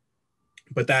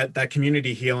 But that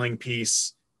community healing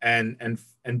piece and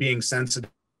being sensitive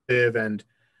and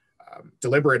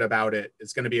deliberate about it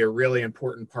is going to be a really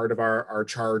important part of our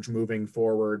charge moving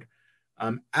forward.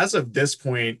 As of this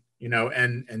point, you know,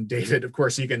 and David, of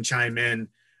course, you can chime in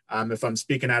if I'm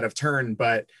speaking out of turn,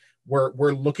 but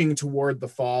we're looking toward the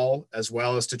fall as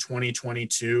well as to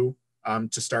 2022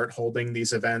 to start holding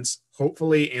these events,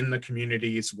 hopefully in the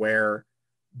communities where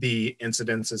the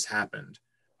incidences happened,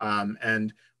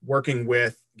 and working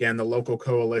with, again, the local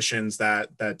coalitions that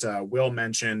Will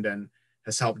mentioned and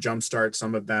has helped jumpstart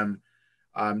some of them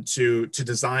to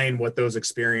design what those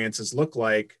experiences look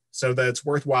like so that it's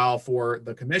worthwhile for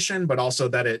the commission, but also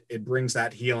that it brings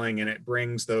that healing and it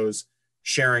brings those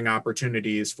sharing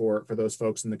opportunities for those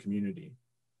folks in the community.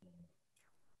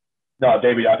 No,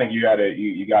 David, I think you got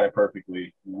it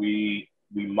perfectly. We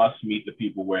must meet the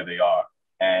people where they are.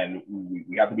 And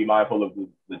we have to be mindful of the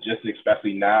logistics,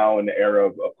 especially now in the era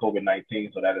of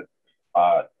COVID-19. So that is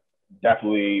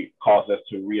definitely caused us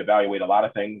to reevaluate a lot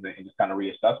of things and just kind of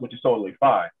reassess, which is totally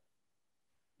fine.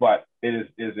 But it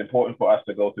is important for us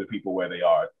to go to the people where they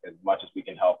are as much as we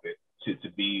can help it, to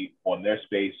be on their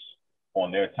space,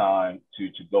 on their time, to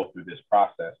go through this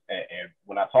process. And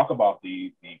when I talk about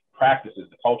the practices,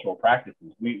 the cultural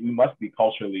practices, we must be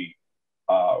culturally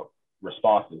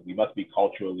responsive. We must be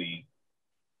culturally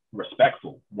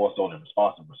respectful, more so than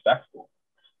responsive, respectful.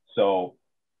 So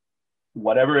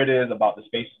whatever it is about the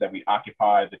spaces that we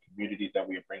occupy, the communities that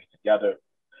we are bringing together,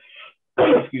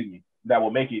 excuse me, that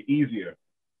will make it easier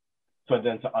for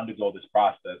them to undergo this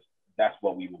process, that's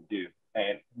what we will do.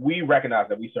 And we recognize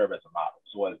that we serve as a model.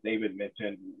 So as David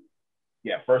mentioned,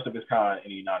 yeah, first of its kind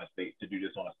in the United States to do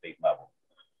this on a state level.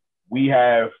 We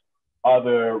have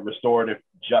other restorative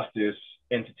justice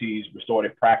entities,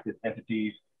 restorative practice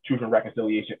entities, truth and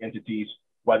reconciliation entities,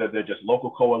 whether they're just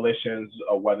local coalitions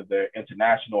or whether they're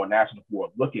international or national, who are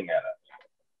looking at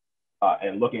us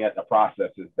and looking at the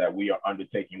processes that we are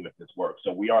undertaking with this work.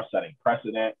 So we are setting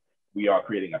precedent. We are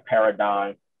creating a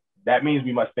paradigm. That means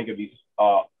we must think of these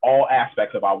all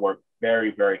aspects of our work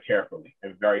very, very carefully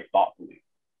and very thoughtfully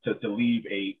to leave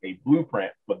a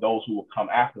blueprint for those who will come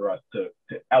after us to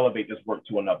elevate this work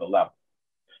to another level.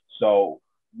 So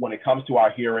when it comes to our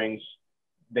hearings,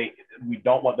 we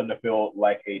don't want them to feel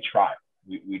like a trial.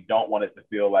 We don't want it to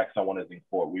feel like someone is in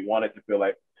court. We want it to feel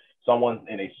like someone's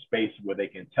in a space where they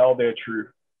can tell their truth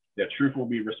will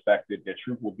be respected, their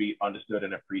truth will be understood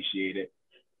and appreciated.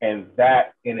 And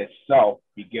that in itself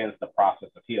begins the process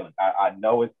of healing. I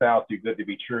know it sounds too good to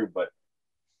be true, but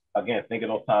again, think of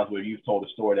those times where you've told a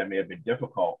story that may have been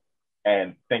difficult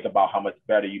and think about how much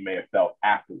better you may have felt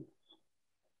afterwards.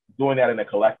 Doing that in a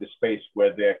collective space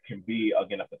where there can be,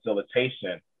 again, a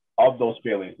facilitation of those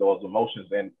feelings, those emotions,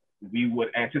 and we would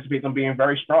anticipate them being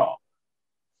very strong.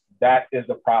 That is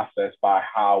the process by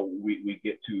how we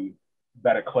get to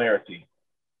better clarity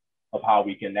of how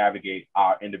we can navigate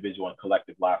our individual and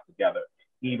collective lives together,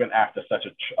 even after such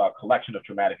a collection of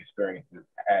traumatic experiences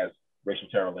as racial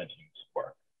terror lynchings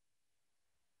were.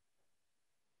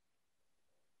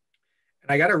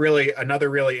 And I got another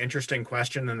really interesting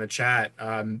question in the chat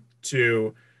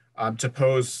to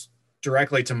pose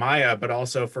directly to Maya, but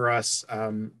also for us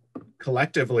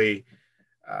collectively.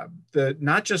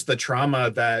 Not just the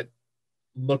trauma that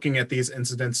looking at these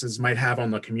incidences might have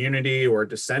on the community or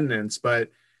descendants, but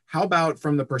how about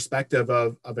from the perspective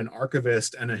of an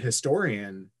archivist and a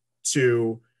historian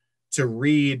to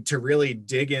read, to really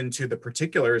dig into the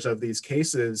particulars of these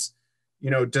cases?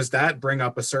 You know, does that bring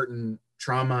up a certain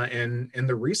trauma in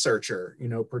the researcher, you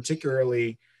know,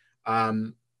 particularly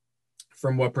from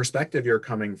what perspective you're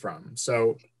coming from?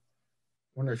 So I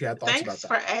wonder if you had thoughts about that. Thanks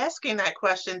for asking that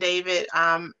question, David.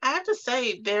 I have to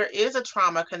say there is a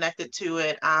trauma connected to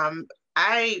it.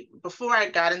 Before I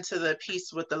got into the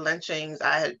piece with the lynchings,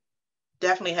 I had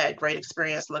definitely had great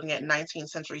experience looking at 19th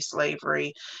century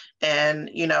slavery and,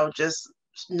 you know, just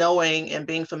knowing and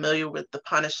being familiar with the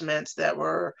punishments that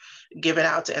were given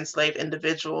out to enslaved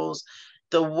individuals.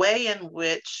 The way in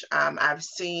which I've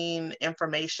seen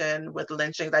information with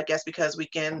lynchings, I guess because we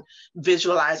can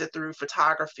visualize it through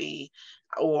photography,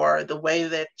 or the way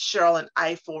that Cheryl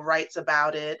Eiffel writes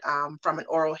about it from an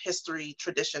oral history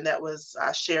tradition that was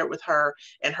shared with her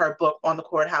in her book On the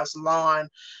Courthouse Lawn.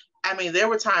 I mean, there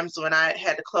were times when I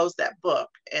had to close that book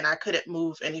and I couldn't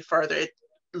move any further. It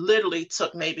literally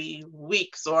took maybe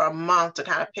weeks or a month to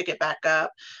kind of pick it back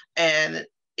up. And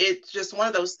it's just one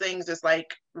of those things, it's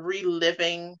like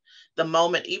reliving the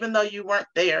moment, even though you weren't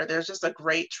there. There's just a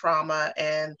great trauma.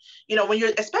 And, you know, when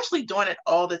you're especially doing it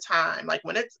all the time, like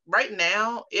when it's right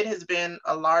now, it has been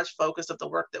a large focus of the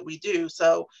work that we do.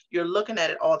 So you're looking at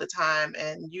it all the time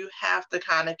and you have to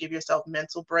kind of give yourself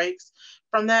mental breaks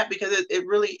from that, because it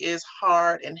really is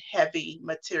hard and heavy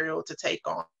material to take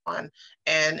on.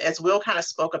 And as Will kind of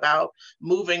spoke about,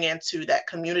 moving into that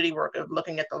community work of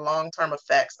looking at the long-term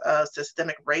effects of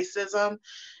systemic racism,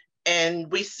 and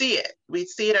we see it. We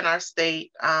see it in our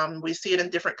state. We see it in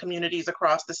different communities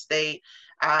across the state.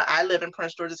 I live in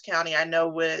Prince George's County. I know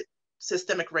what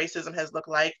systemic racism has looked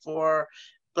like for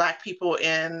Black people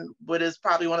in what is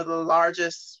probably one of the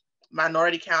largest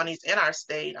minority counties in our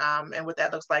state, and what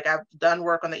that looks like. I've done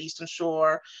work on the Eastern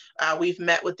Shore. We've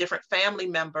met with different family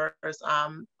members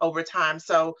over time.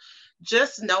 So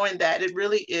just knowing that it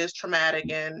really is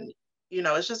traumatic, and you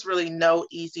know, it's just really no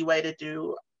easy way to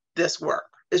do this work.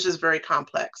 It's just very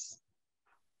complex.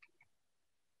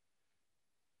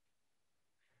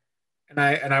 And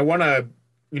I want to,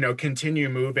 you know, continue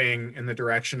moving in the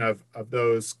direction of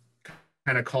those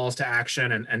kind of calls to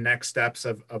action and next steps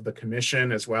of the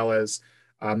commission, as well as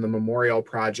the memorial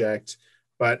project.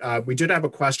 But we did have a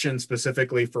question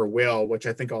specifically for Will, which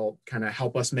I think will kind of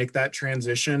help us make that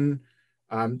transition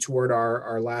toward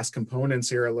our last components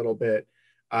here a little bit.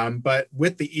 But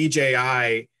with the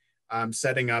EJI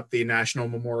setting up the National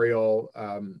Memorial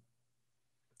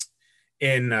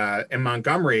in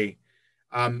Montgomery,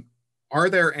 are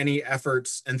there any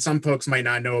efforts, and some folks might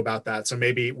not know about that, so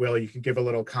maybe, Will, you could give a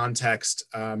little context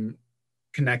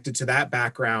connected to that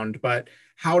background, but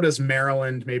how does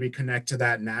Maryland maybe connect to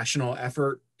that national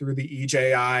effort through the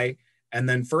EJI? And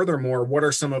then furthermore, what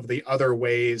are some of the other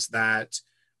ways that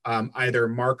either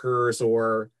markers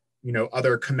or, you know,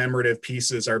 other commemorative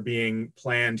pieces are being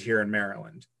planned here in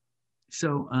Maryland?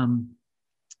 So,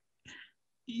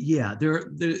 yeah,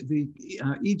 the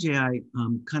EJI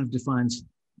kind of defines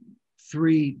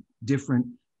 3 different,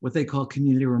 what they call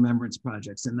community remembrance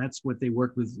projects. And that's what they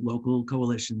work with local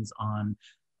coalitions on,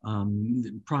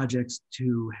 projects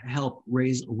to help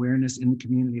raise awareness in the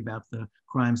community about the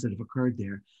crimes that have occurred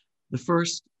there. The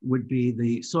first would be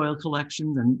the soil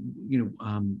collection, and you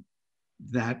know,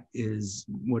 that is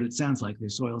what it sounds like. The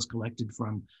soil is collected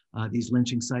from these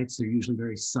lynching sites. They're usually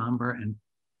very somber and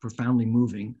profoundly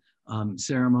moving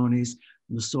ceremonies.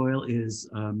 The soil is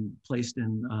placed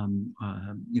in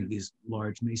you know, these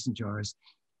large mason jars,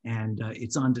 and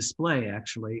it's on display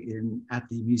actually at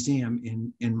the museum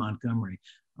in Montgomery.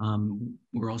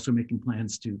 We're also making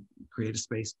plans to create a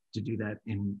space to do that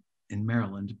in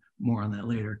Maryland. More on that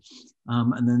later.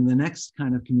 And then the next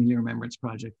kind of community remembrance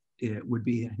project, it would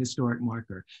be a historic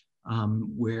marker,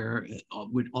 where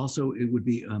it would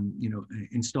be you know,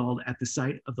 installed at the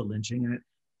site of the lynching, and it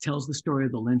tells the story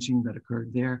of the lynching that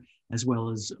occurred there, as well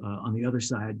as on the other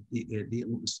side, the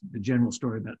general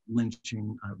story about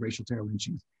lynching, racial terror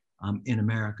lynchings in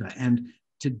America. And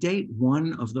to date,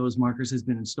 one of those markers has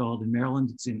been installed in Maryland.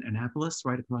 It's in Annapolis,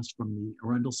 right across from the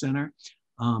Arundel Center.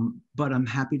 But I'm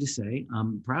happy to say,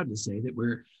 I'm proud to say that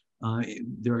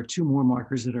there are 2 more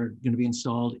markers that are going to be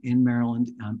installed in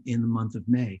Maryland in the month of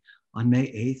May. On May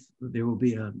 8th, there will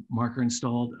be a marker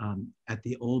installed at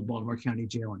the old Baltimore County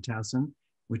Jail in Towson,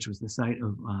 which was the site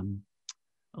of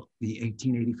the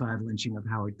 1885 lynching of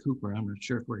Howard Cooper. I'm not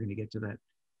sure if we're going to get to that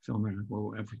film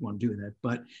or if we want to do that.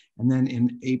 But on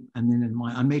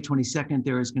May 22nd,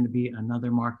 there is going to be another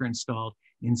marker installed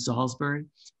in Salisbury.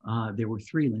 There were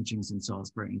 3 lynchings in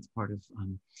Salisbury. It's part of,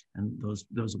 and those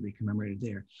will be commemorated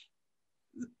there.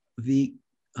 The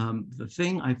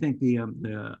thing, I think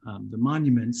the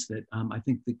monuments that I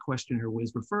think the questioner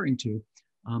was referring to,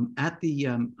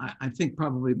 I think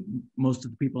probably most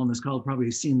of the people on this call have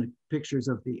probably seen the pictures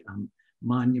of the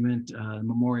monument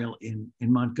memorial in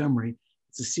Montgomery.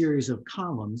 It's a series of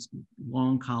columns,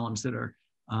 long columns that are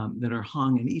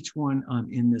hung, and each one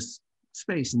in this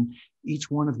space, and each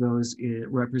one of those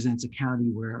represents a county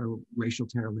where racial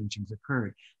terror lynchings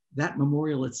occurred. That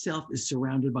memorial itself is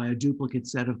surrounded by a duplicate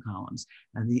set of columns,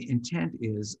 and the intent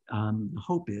is, the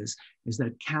hope is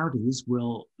that counties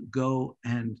will go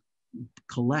and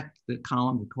collect the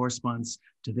column that corresponds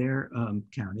to their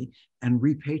county and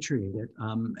repatriate it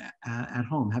at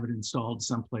home, have it installed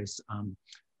someplace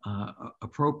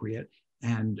appropriate,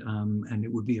 and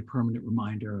it would be a permanent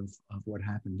reminder of what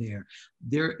happened there.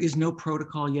 There is no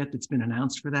protocol yet that's been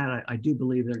announced for that. I do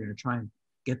believe they're going to try and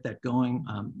get that going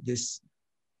this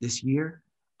year.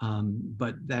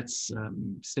 But that's,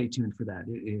 stay tuned for that.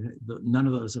 None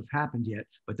of those have happened yet,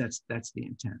 but that's the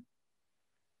intent.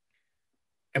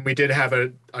 And we did have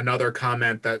another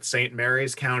comment that St.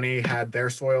 Mary's County had their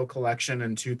soil collection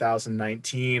in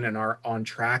 2019 and are on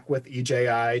track with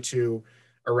EJI to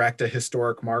erect a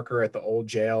historic marker at the old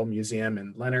jail museum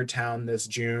in Leonardtown this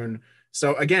June.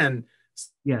 So again,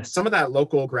 yes, some of that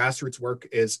local grassroots work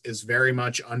is very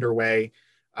much underway.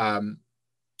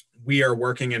 We are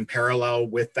working in parallel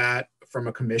with that from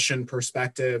a commission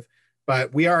perspective,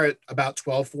 but we are at about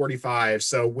 12:45.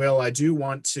 So Will, I do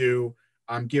want to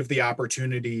give the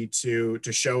opportunity to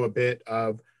show a bit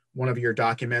of one of your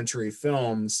documentary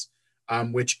films,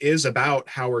 which is about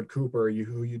Howard Cooper,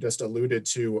 who you just alluded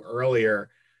to earlier,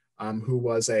 who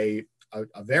was a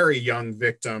very young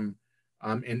victim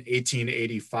in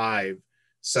 1885.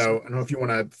 So I don't know if you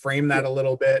want to frame that a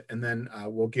little bit, and then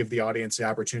we'll give the audience the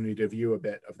opportunity to view a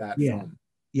bit of that film.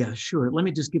 Yeah, sure. Let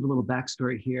me just give a little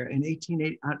backstory here. In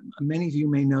 1880, many of you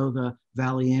may know the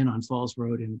Valley Inn on Falls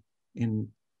Road in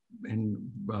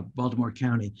Baltimore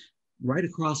County. Right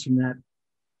across from that,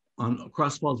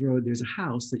 across Falls Road, there's a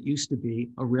house that used to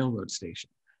be a railroad station.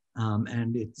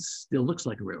 And it still looks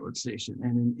like a railroad station.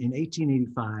 And in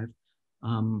 1885,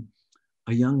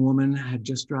 a young woman had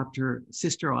just dropped her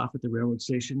sister off at the railroad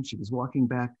station. She was walking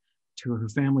back to her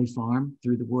family farm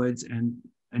through the woods, and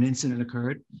an incident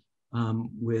occurred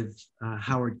with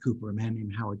Howard Cooper, a man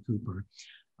named Howard Cooper.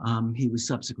 He was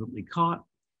subsequently caught.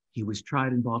 He was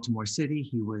tried in Baltimore City.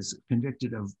 He was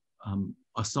convicted of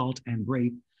assault and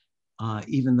rape,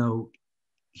 even though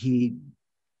he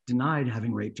denied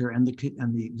having raped her, and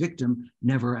the victim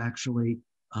never actually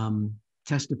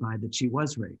testified that she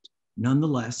was raped.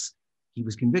 Nonetheless, he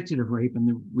was convicted of rape, and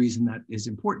the reason that is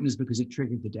important is because it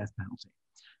triggered the death penalty.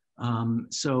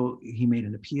 So he made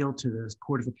an appeal to the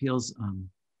Court of Appeals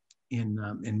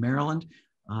in Maryland.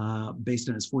 Based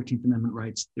on his 14th Amendment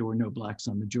rights, there were no blacks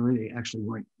on the jury. They actually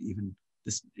weren't even,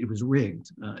 it was rigged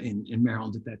in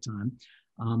Maryland at that time.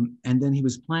 And then he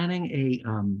was planning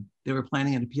they were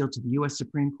planning an appeal to the US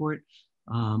Supreme Court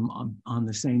on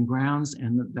the same grounds,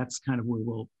 and that's kind of where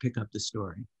we'll pick up the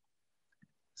story.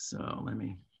 So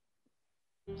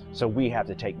So we have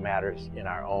to take matters in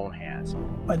our own hands.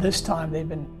 By this time, they've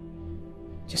been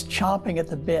just chomping at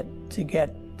the bit to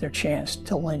get their chance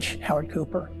to lynch Howard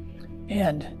Cooper.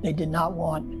 And they did not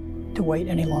want to wait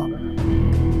any longer.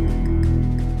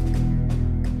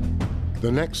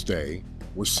 The next day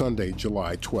was Sunday,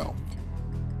 July 12th.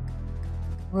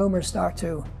 Rumors start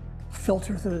to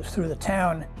filter through the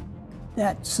town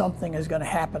that something is going to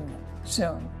happen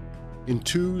soon. In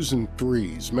twos and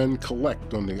threes, men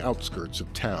collect on the outskirts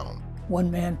of town.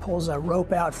 One man pulls a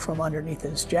rope out from underneath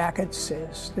his jacket,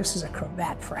 says, "This is a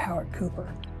cravat for Howard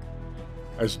Cooper."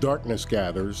 As darkness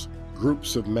gathers,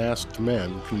 groups of masked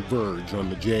men converge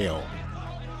on the jail.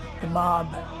 The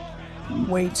mob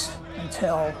waits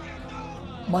until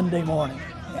Monday morning,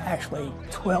 actually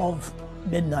 12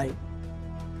 midnight,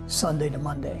 Sunday to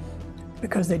Monday,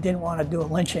 because they didn't want to do a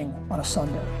lynching on a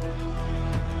Sunday.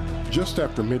 Just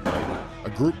after midnight, a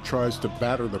group tries to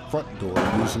batter the front door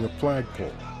using a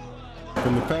flagpole.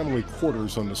 From the family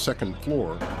quarters on the second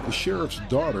floor, the sheriff's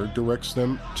daughter directs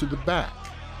them to the back.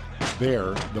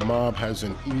 There, the mob has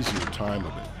an easier time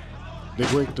of it. They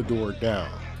break the door down,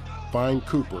 find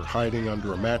Cooper hiding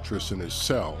under a mattress in his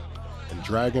cell, and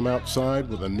drag him outside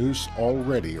with a noose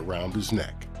already around his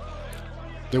neck.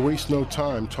 They waste no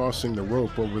time tossing the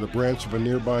rope over the branch of a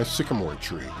nearby sycamore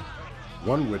tree.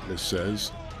 One witness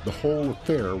says the whole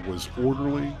affair was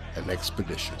orderly and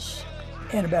expeditious.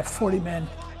 And about 40 men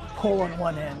pull on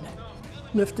one end,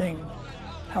 lifting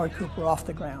Howard Cooper off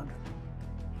the ground.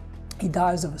 He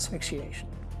dies of asphyxiation.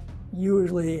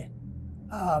 Usually,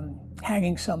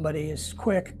 hanging somebody is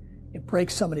quick. It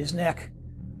breaks somebody's neck,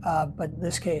 but in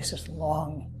this case, it's a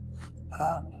long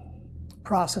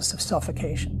process of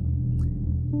suffocation.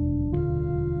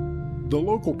 The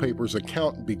local paper's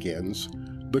account begins,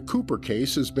 "The Cooper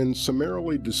case has been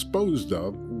summarily disposed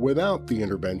of without the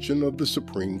intervention of the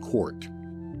Supreme Court."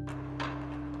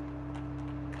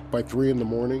 By 3 in the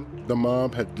morning, the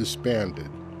mob had disbanded,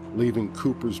 leaving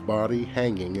Cooper's body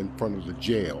hanging in front of the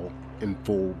jail in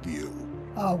full view.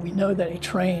 We know that a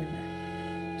train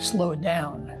slowed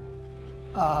down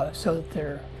so that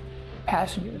their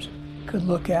passengers could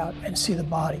look out and see the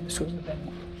body. This would have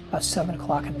been about 7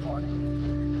 o'clock in the morning.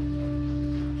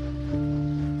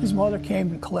 His mother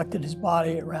came and collected his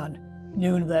body around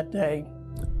noon of that day,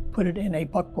 put it in a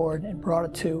buckboard, and brought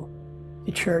it to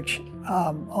the church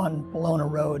on Bologna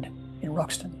Road in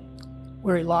Ruxton,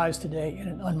 where he lies today in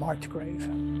an unmarked grave.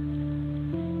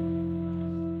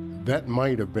 That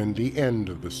might have been the end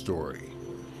of the story.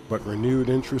 But renewed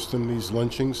interest in these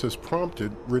lynchings has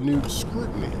prompted renewed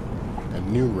scrutiny and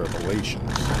new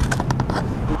revelations.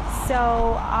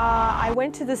 So I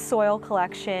went to the soil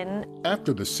collection.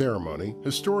 After the ceremony,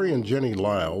 historian Jenny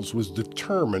Lyles was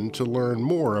determined to learn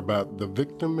more about the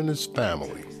victim and his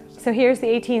family. So here's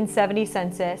the 1870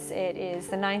 census. It is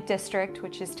the 9th district,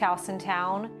 which is Towson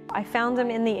Town. I found him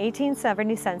in the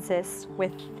 1870 census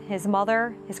with his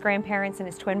mother, his grandparents, and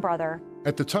his twin brother.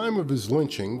 At the time of his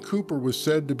lynching, Cooper was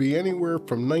said to be anywhere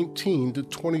from 19 to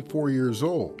 24 years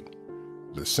old.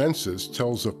 The census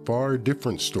tells a far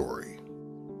different story.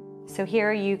 So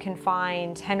here you can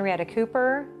find Henrietta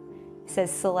Cooper, it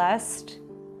says Celeste,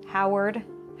 Howard,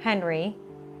 Henry,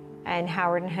 and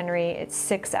Howard and Henry, it's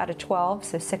 6 out of 12,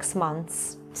 so 6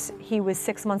 months. He was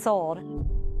 6 months old.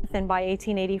 Then by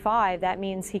 1885, that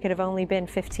means he could have only been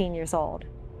 15 years old,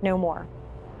 no more.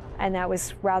 And that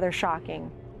was rather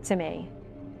shocking to me,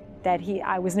 that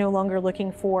I was no longer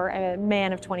looking for a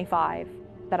man of 25,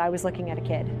 that I was looking at a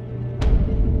kid.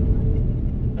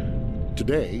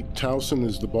 Today, Towson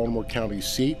is the Baltimore County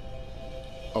seat,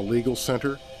 a legal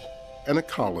center, and a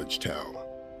college town.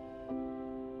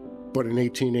 But in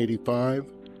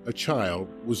 1885, a child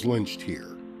was lynched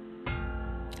here.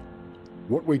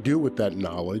 What we do with that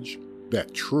knowledge,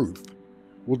 that truth,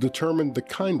 will determine the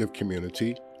kind of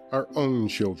community our own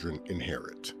children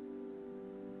inherit.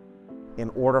 In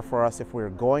order for us, if we're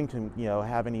going to,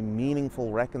 have any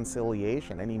meaningful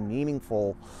reconciliation, any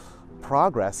meaningful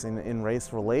progress in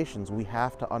race relations, we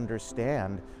have to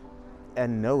understand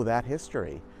and know that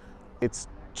history. It's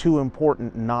too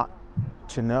important not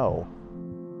to know.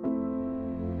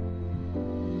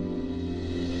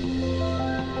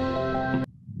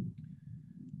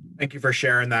 Thank you for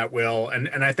sharing that, Will.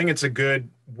 And I think it's a good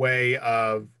way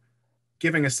of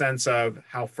giving a sense of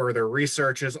how further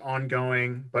research is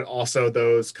ongoing, but also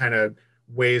those kind of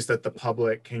ways that the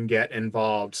public can get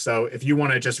involved. So if you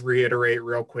want to just reiterate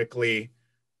real quickly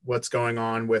what's going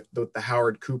on with the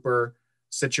Howard Cooper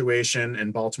situation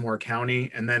in Baltimore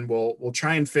County, and then we'll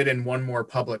try and fit in one more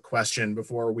public question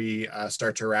before we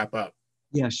start to wrap up.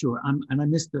 Yeah, sure. And I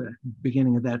missed the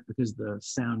beginning of that because the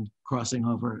sound crossing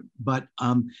over. But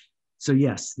so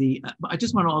yes, I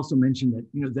just want to also mention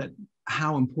that that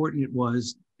how important it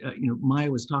was. Maya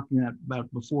was talking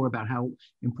about before about how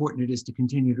important it is to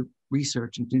continue to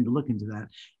research and continue to look into that.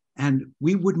 And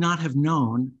we would not have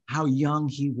known how young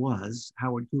he was,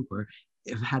 Howard Cooper,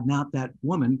 had not that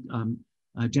woman,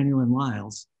 Jenny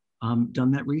Lyles,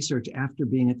 done that research after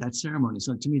being at that ceremony.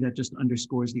 So to me, that just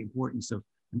underscores the importance of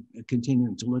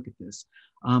continuing to look at this.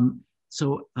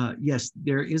 Yes,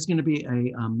 there is going to be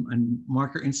a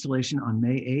marker installation on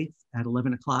May 8th at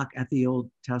 11 o'clock at the old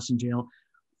Towson Jail.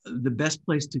 The best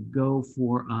place to go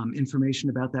for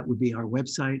information about that would be our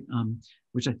website,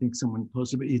 which I think someone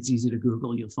posted, but it's easy to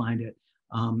Google, you'll find it.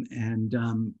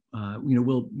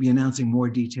 We'll be announcing more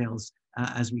details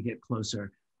as we get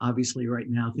closer. Obviously, right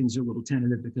now, things are a little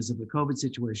tentative because of the COVID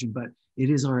situation, but it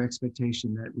is our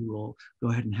expectation that we will go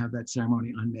ahead and have that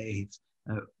ceremony on May 8th.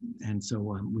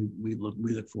 We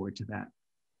look forward to that.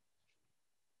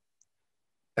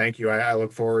 Thank you. I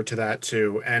look forward to that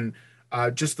too. And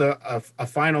just a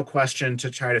final question to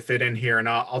try to fit in here, and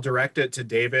I'll direct it to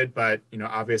David, but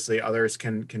obviously others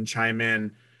can chime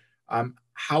in.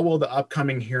 How will the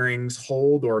upcoming hearings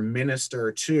hold or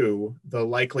minister to the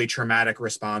likely traumatic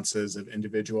responses of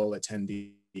individual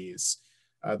attendees?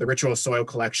 The ritual soil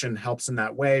collection helps in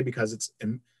that way because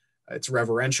it's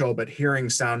reverential, but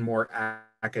hearings sound more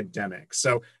academic.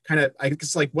 So I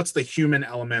guess what's the human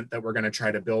element that we're going to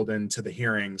try to build into the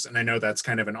hearings? And I know that's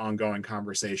kind of an ongoing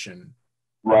conversation.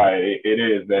 Right, it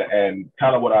is. And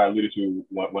kind of what I alluded to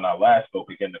when I last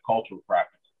spoke, again, the cultural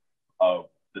practice of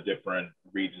the different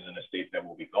regions and the states that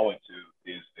we'll be going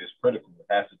to is critical. It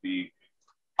has to be,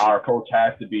 our approach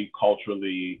has to be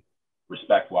culturally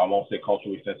respectful. I won't say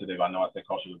culturally sensitive. I know I say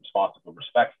culturally responsive, but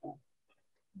respectful.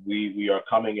 We are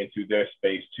coming into their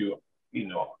space to,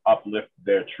 uplift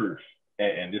their truth.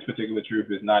 And this particular truth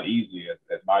is not easy,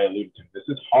 as Maya alluded to. This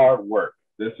is hard work.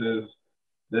 This is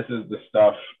the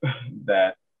stuff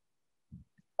that,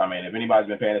 if anybody's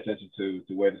been paying attention to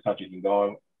where this country's been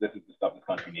going, this is the stuff this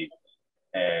country needs.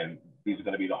 And these are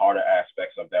going to be the harder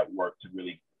aspects of that work to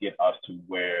really get us to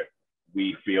where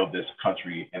we feel this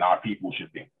country and our people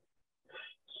should be.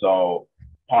 So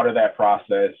part of that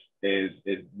process is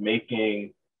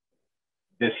making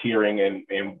this hearing, and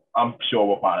I'm sure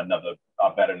we'll find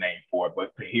a better name for it,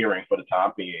 but the hearing for the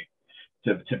time being,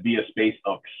 to be a space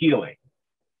of healing.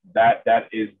 That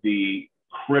is the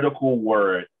critical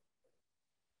word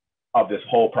of this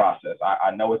whole process.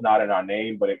 I know it's not in our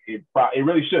name, but it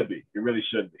really should be. It really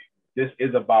should be. this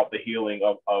is about the healing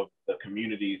of the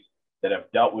communities that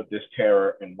have dealt with this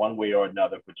terror in one way or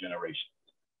another for generations.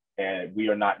 And we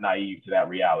are not naive to that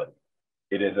reality.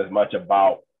 It is as much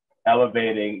about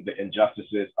elevating the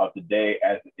injustices of today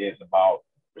as it is about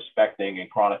respecting and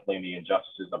chronicling the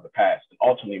injustices of the past, and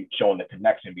ultimately showing the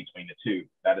connection between the two.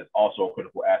 That is also a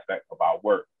critical aspect of our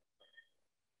work.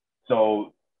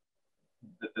 So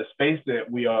the space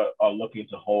that we are looking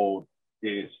to hold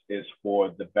is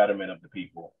for the betterment of the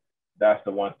people. That's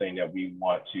the one thing that we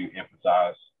want to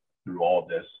emphasize through all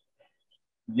this.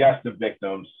 Yes, the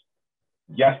victims.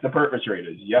 Yes, the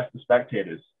perpetrators. Yes, the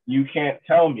spectators. You can't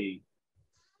tell me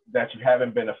that you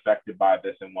haven't been affected by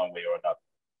this in one way or another,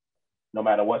 no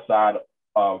matter what side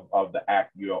of the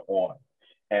act you're on.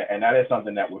 And that is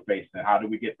something that we're facing. How do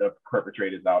we get the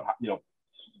perpetrators out? You know,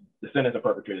 the sin is the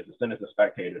perpetrators, the sin is the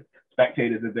spectators.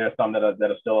 Spectators, is there some that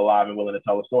are still alive and willing to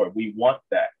tell a story? We want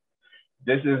that.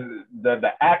 This is,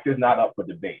 the act is not up for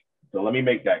debate. So let me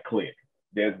make that clear.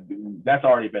 That's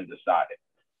already been decided.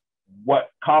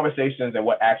 What conversations and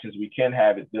what actions we can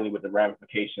have is dealing with the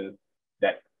ramifications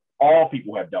that all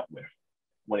people have dealt with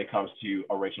when it comes to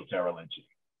a racial terror lynching.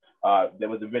 There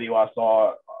was a video I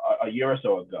saw a year or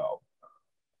so ago,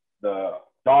 the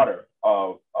daughter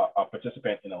of a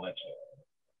participant in a lynching.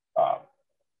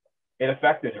 It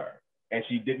affected her, and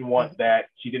she didn't want that.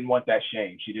 She didn't want that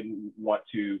shame. She didn't want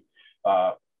to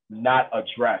not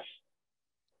address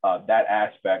that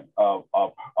aspect of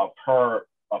her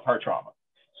trauma.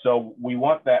 So we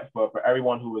want that for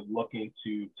everyone who is looking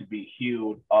to be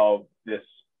healed of this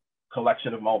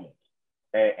collection of moments,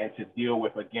 and to deal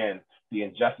with, again, the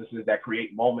injustices that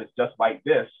create moments just like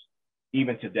this,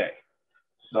 even today.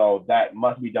 So that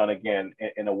must be done, again,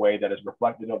 in a way that is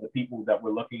reflective of the people that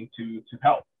we're looking to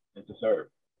help and to serve.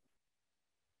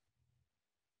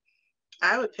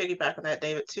 I would piggyback on that,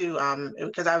 David, too,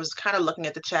 because I was kind of looking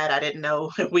at the chat. I didn't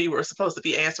know if we were supposed to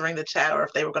be answering the chat or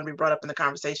if they were going to be brought up in the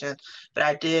conversation, but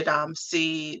I did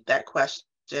see that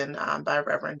question by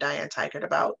Reverend Diane Tykert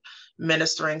about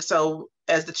ministering. So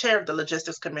as the chair of the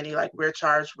logistics committee, like, we're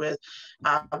charged with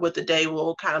what the day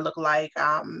will kind of look like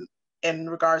in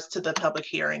regards to the public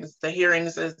hearings. The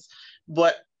hearings is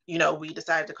what, you know, we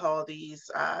decided to call these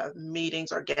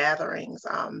meetings or gatherings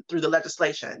through the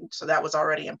legislation. So that was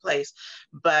already in place.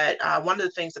 But one of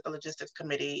the things that the logistics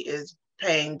committee is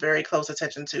paying very close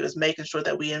attention to is making sure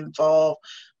that we involve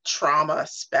trauma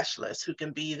specialists who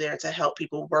can be there to help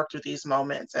people work through these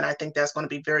moments. And I think that's going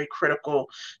to be very critical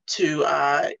to,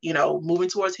 you know, moving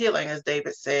towards healing, as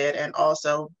David said, and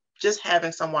also just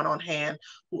having someone on hand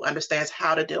who understands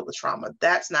how to deal with trauma.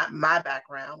 That's not my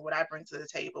background. What I bring to the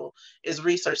table is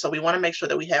research. So we want to make sure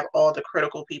that we have all the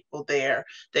critical people there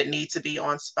that need to be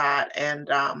on spot. And,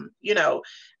 you know,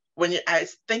 when I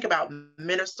think about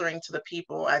ministering to the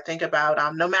people, I think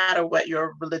about no matter what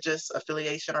your religious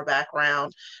affiliation or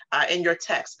background, in your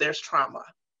text, there's trauma.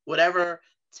 Whatever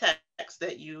text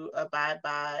that you abide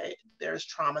by, there's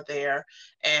trauma there.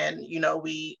 And, you know,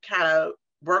 we kind of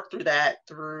work through that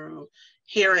through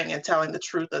hearing and telling the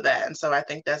truth of that. And so I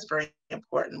think that's very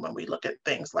important when we look at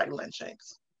things like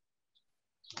lynchings.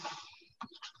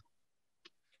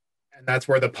 And that's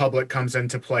where the public comes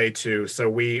into play too. So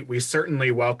we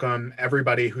certainly welcome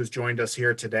everybody who's joined us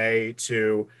here today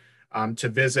to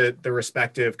visit the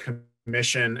respective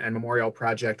commission and memorial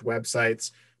project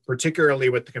websites, particularly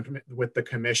with the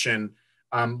commission,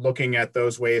 looking at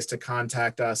those ways to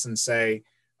contact us and say,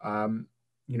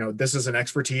 you know, this is an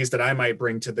expertise that I might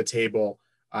bring to the table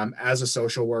as a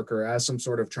social worker, as some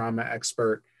sort of trauma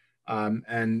expert,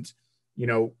 and, you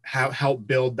know, help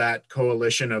build that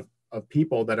coalition of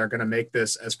people that are going to make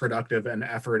this as productive an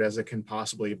effort as it can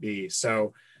possibly be.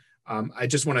 So I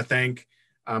just want to thank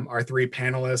our three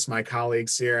panelists, my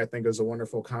colleagues here. I think it was a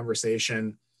wonderful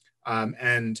conversation.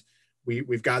 And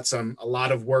we've got a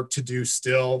lot of work to do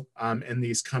still in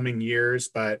these coming years,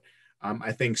 but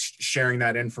I think sharing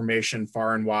that information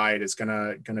far and wide is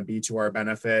gonna be to our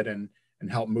benefit and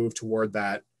help move toward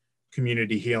that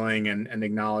community healing and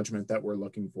acknowledgement that we're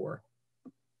looking for.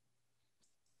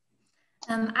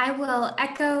 I will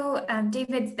echo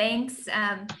David's thanks.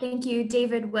 Thank you,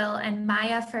 David, Will, and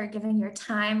Maya, for giving your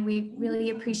time. We really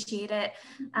appreciate it.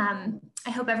 I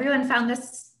hope everyone found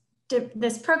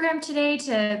this program today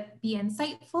to be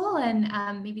insightful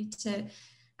and maybe to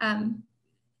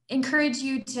encourage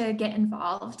you to get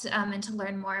involved and to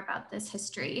learn more about this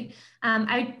history.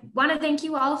 I want to thank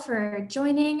you all for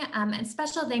joining, and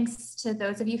special thanks to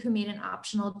those of you who made an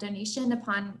optional donation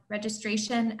upon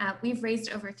registration. We've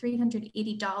raised over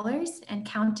 $380 and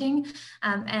counting,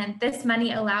 and this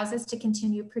money allows us to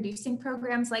continue producing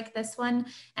programs like this one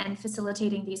and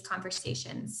facilitating these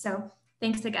conversations. So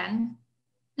thanks again.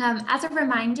 As a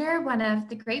reminder, one of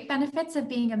the great benefits of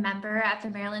being a member at the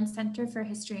Maryland Center for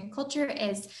History and Culture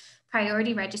is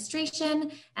priority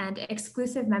registration and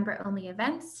exclusive member-only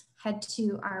events. Head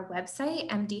to our website,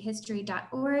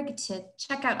 mdhistory.org, to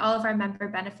check out all of our member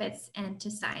benefits and to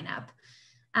sign up.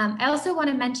 I also want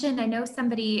to mention, I know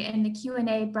somebody in the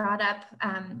Q&A brought up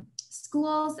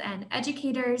schools and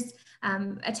educators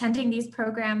attending these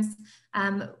programs.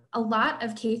 A lot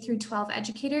of K through 12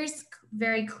 educators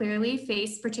very clearly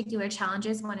face particular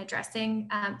challenges when addressing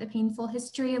the painful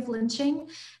history of lynching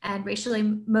and racially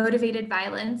motivated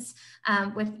violence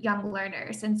with young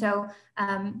learners. And so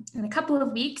in a couple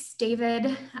of weeks,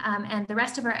 David and the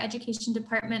rest of our education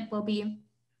department will be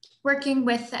working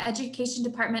with the education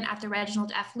department at the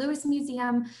Reginald F. Lewis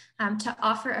Museum to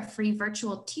offer a free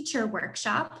virtual teacher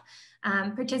workshop.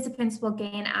 Participants will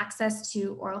gain access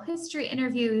to oral history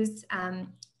interviews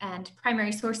and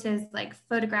primary sources like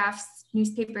photographs,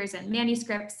 newspapers, and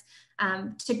manuscripts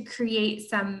to create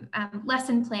some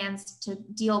lesson plans to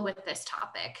deal with this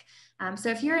topic. So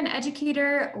if you're an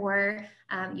educator or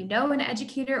you know an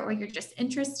educator or you're just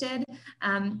interested,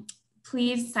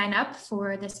 please sign up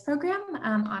for this program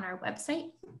on our website,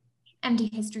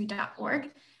 mdhistory.org.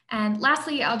 And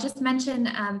lastly, I'll just mention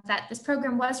that this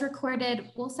program was recorded.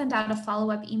 We'll send out a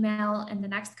follow-up email in the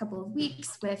next couple of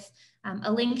weeks with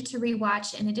a link to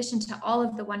rewatch, in addition to all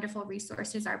of the wonderful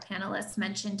resources our panelists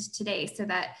mentioned today, so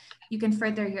that you can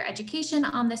further your education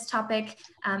on this topic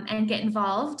and get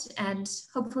involved and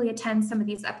hopefully attend some of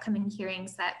these upcoming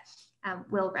hearings that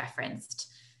Will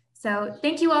referenced. So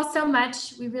thank you all so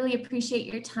much. We really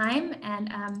appreciate your time,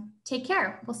 and take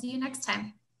care. We'll see you next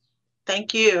time.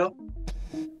 Thank you.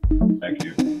 Thank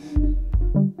you.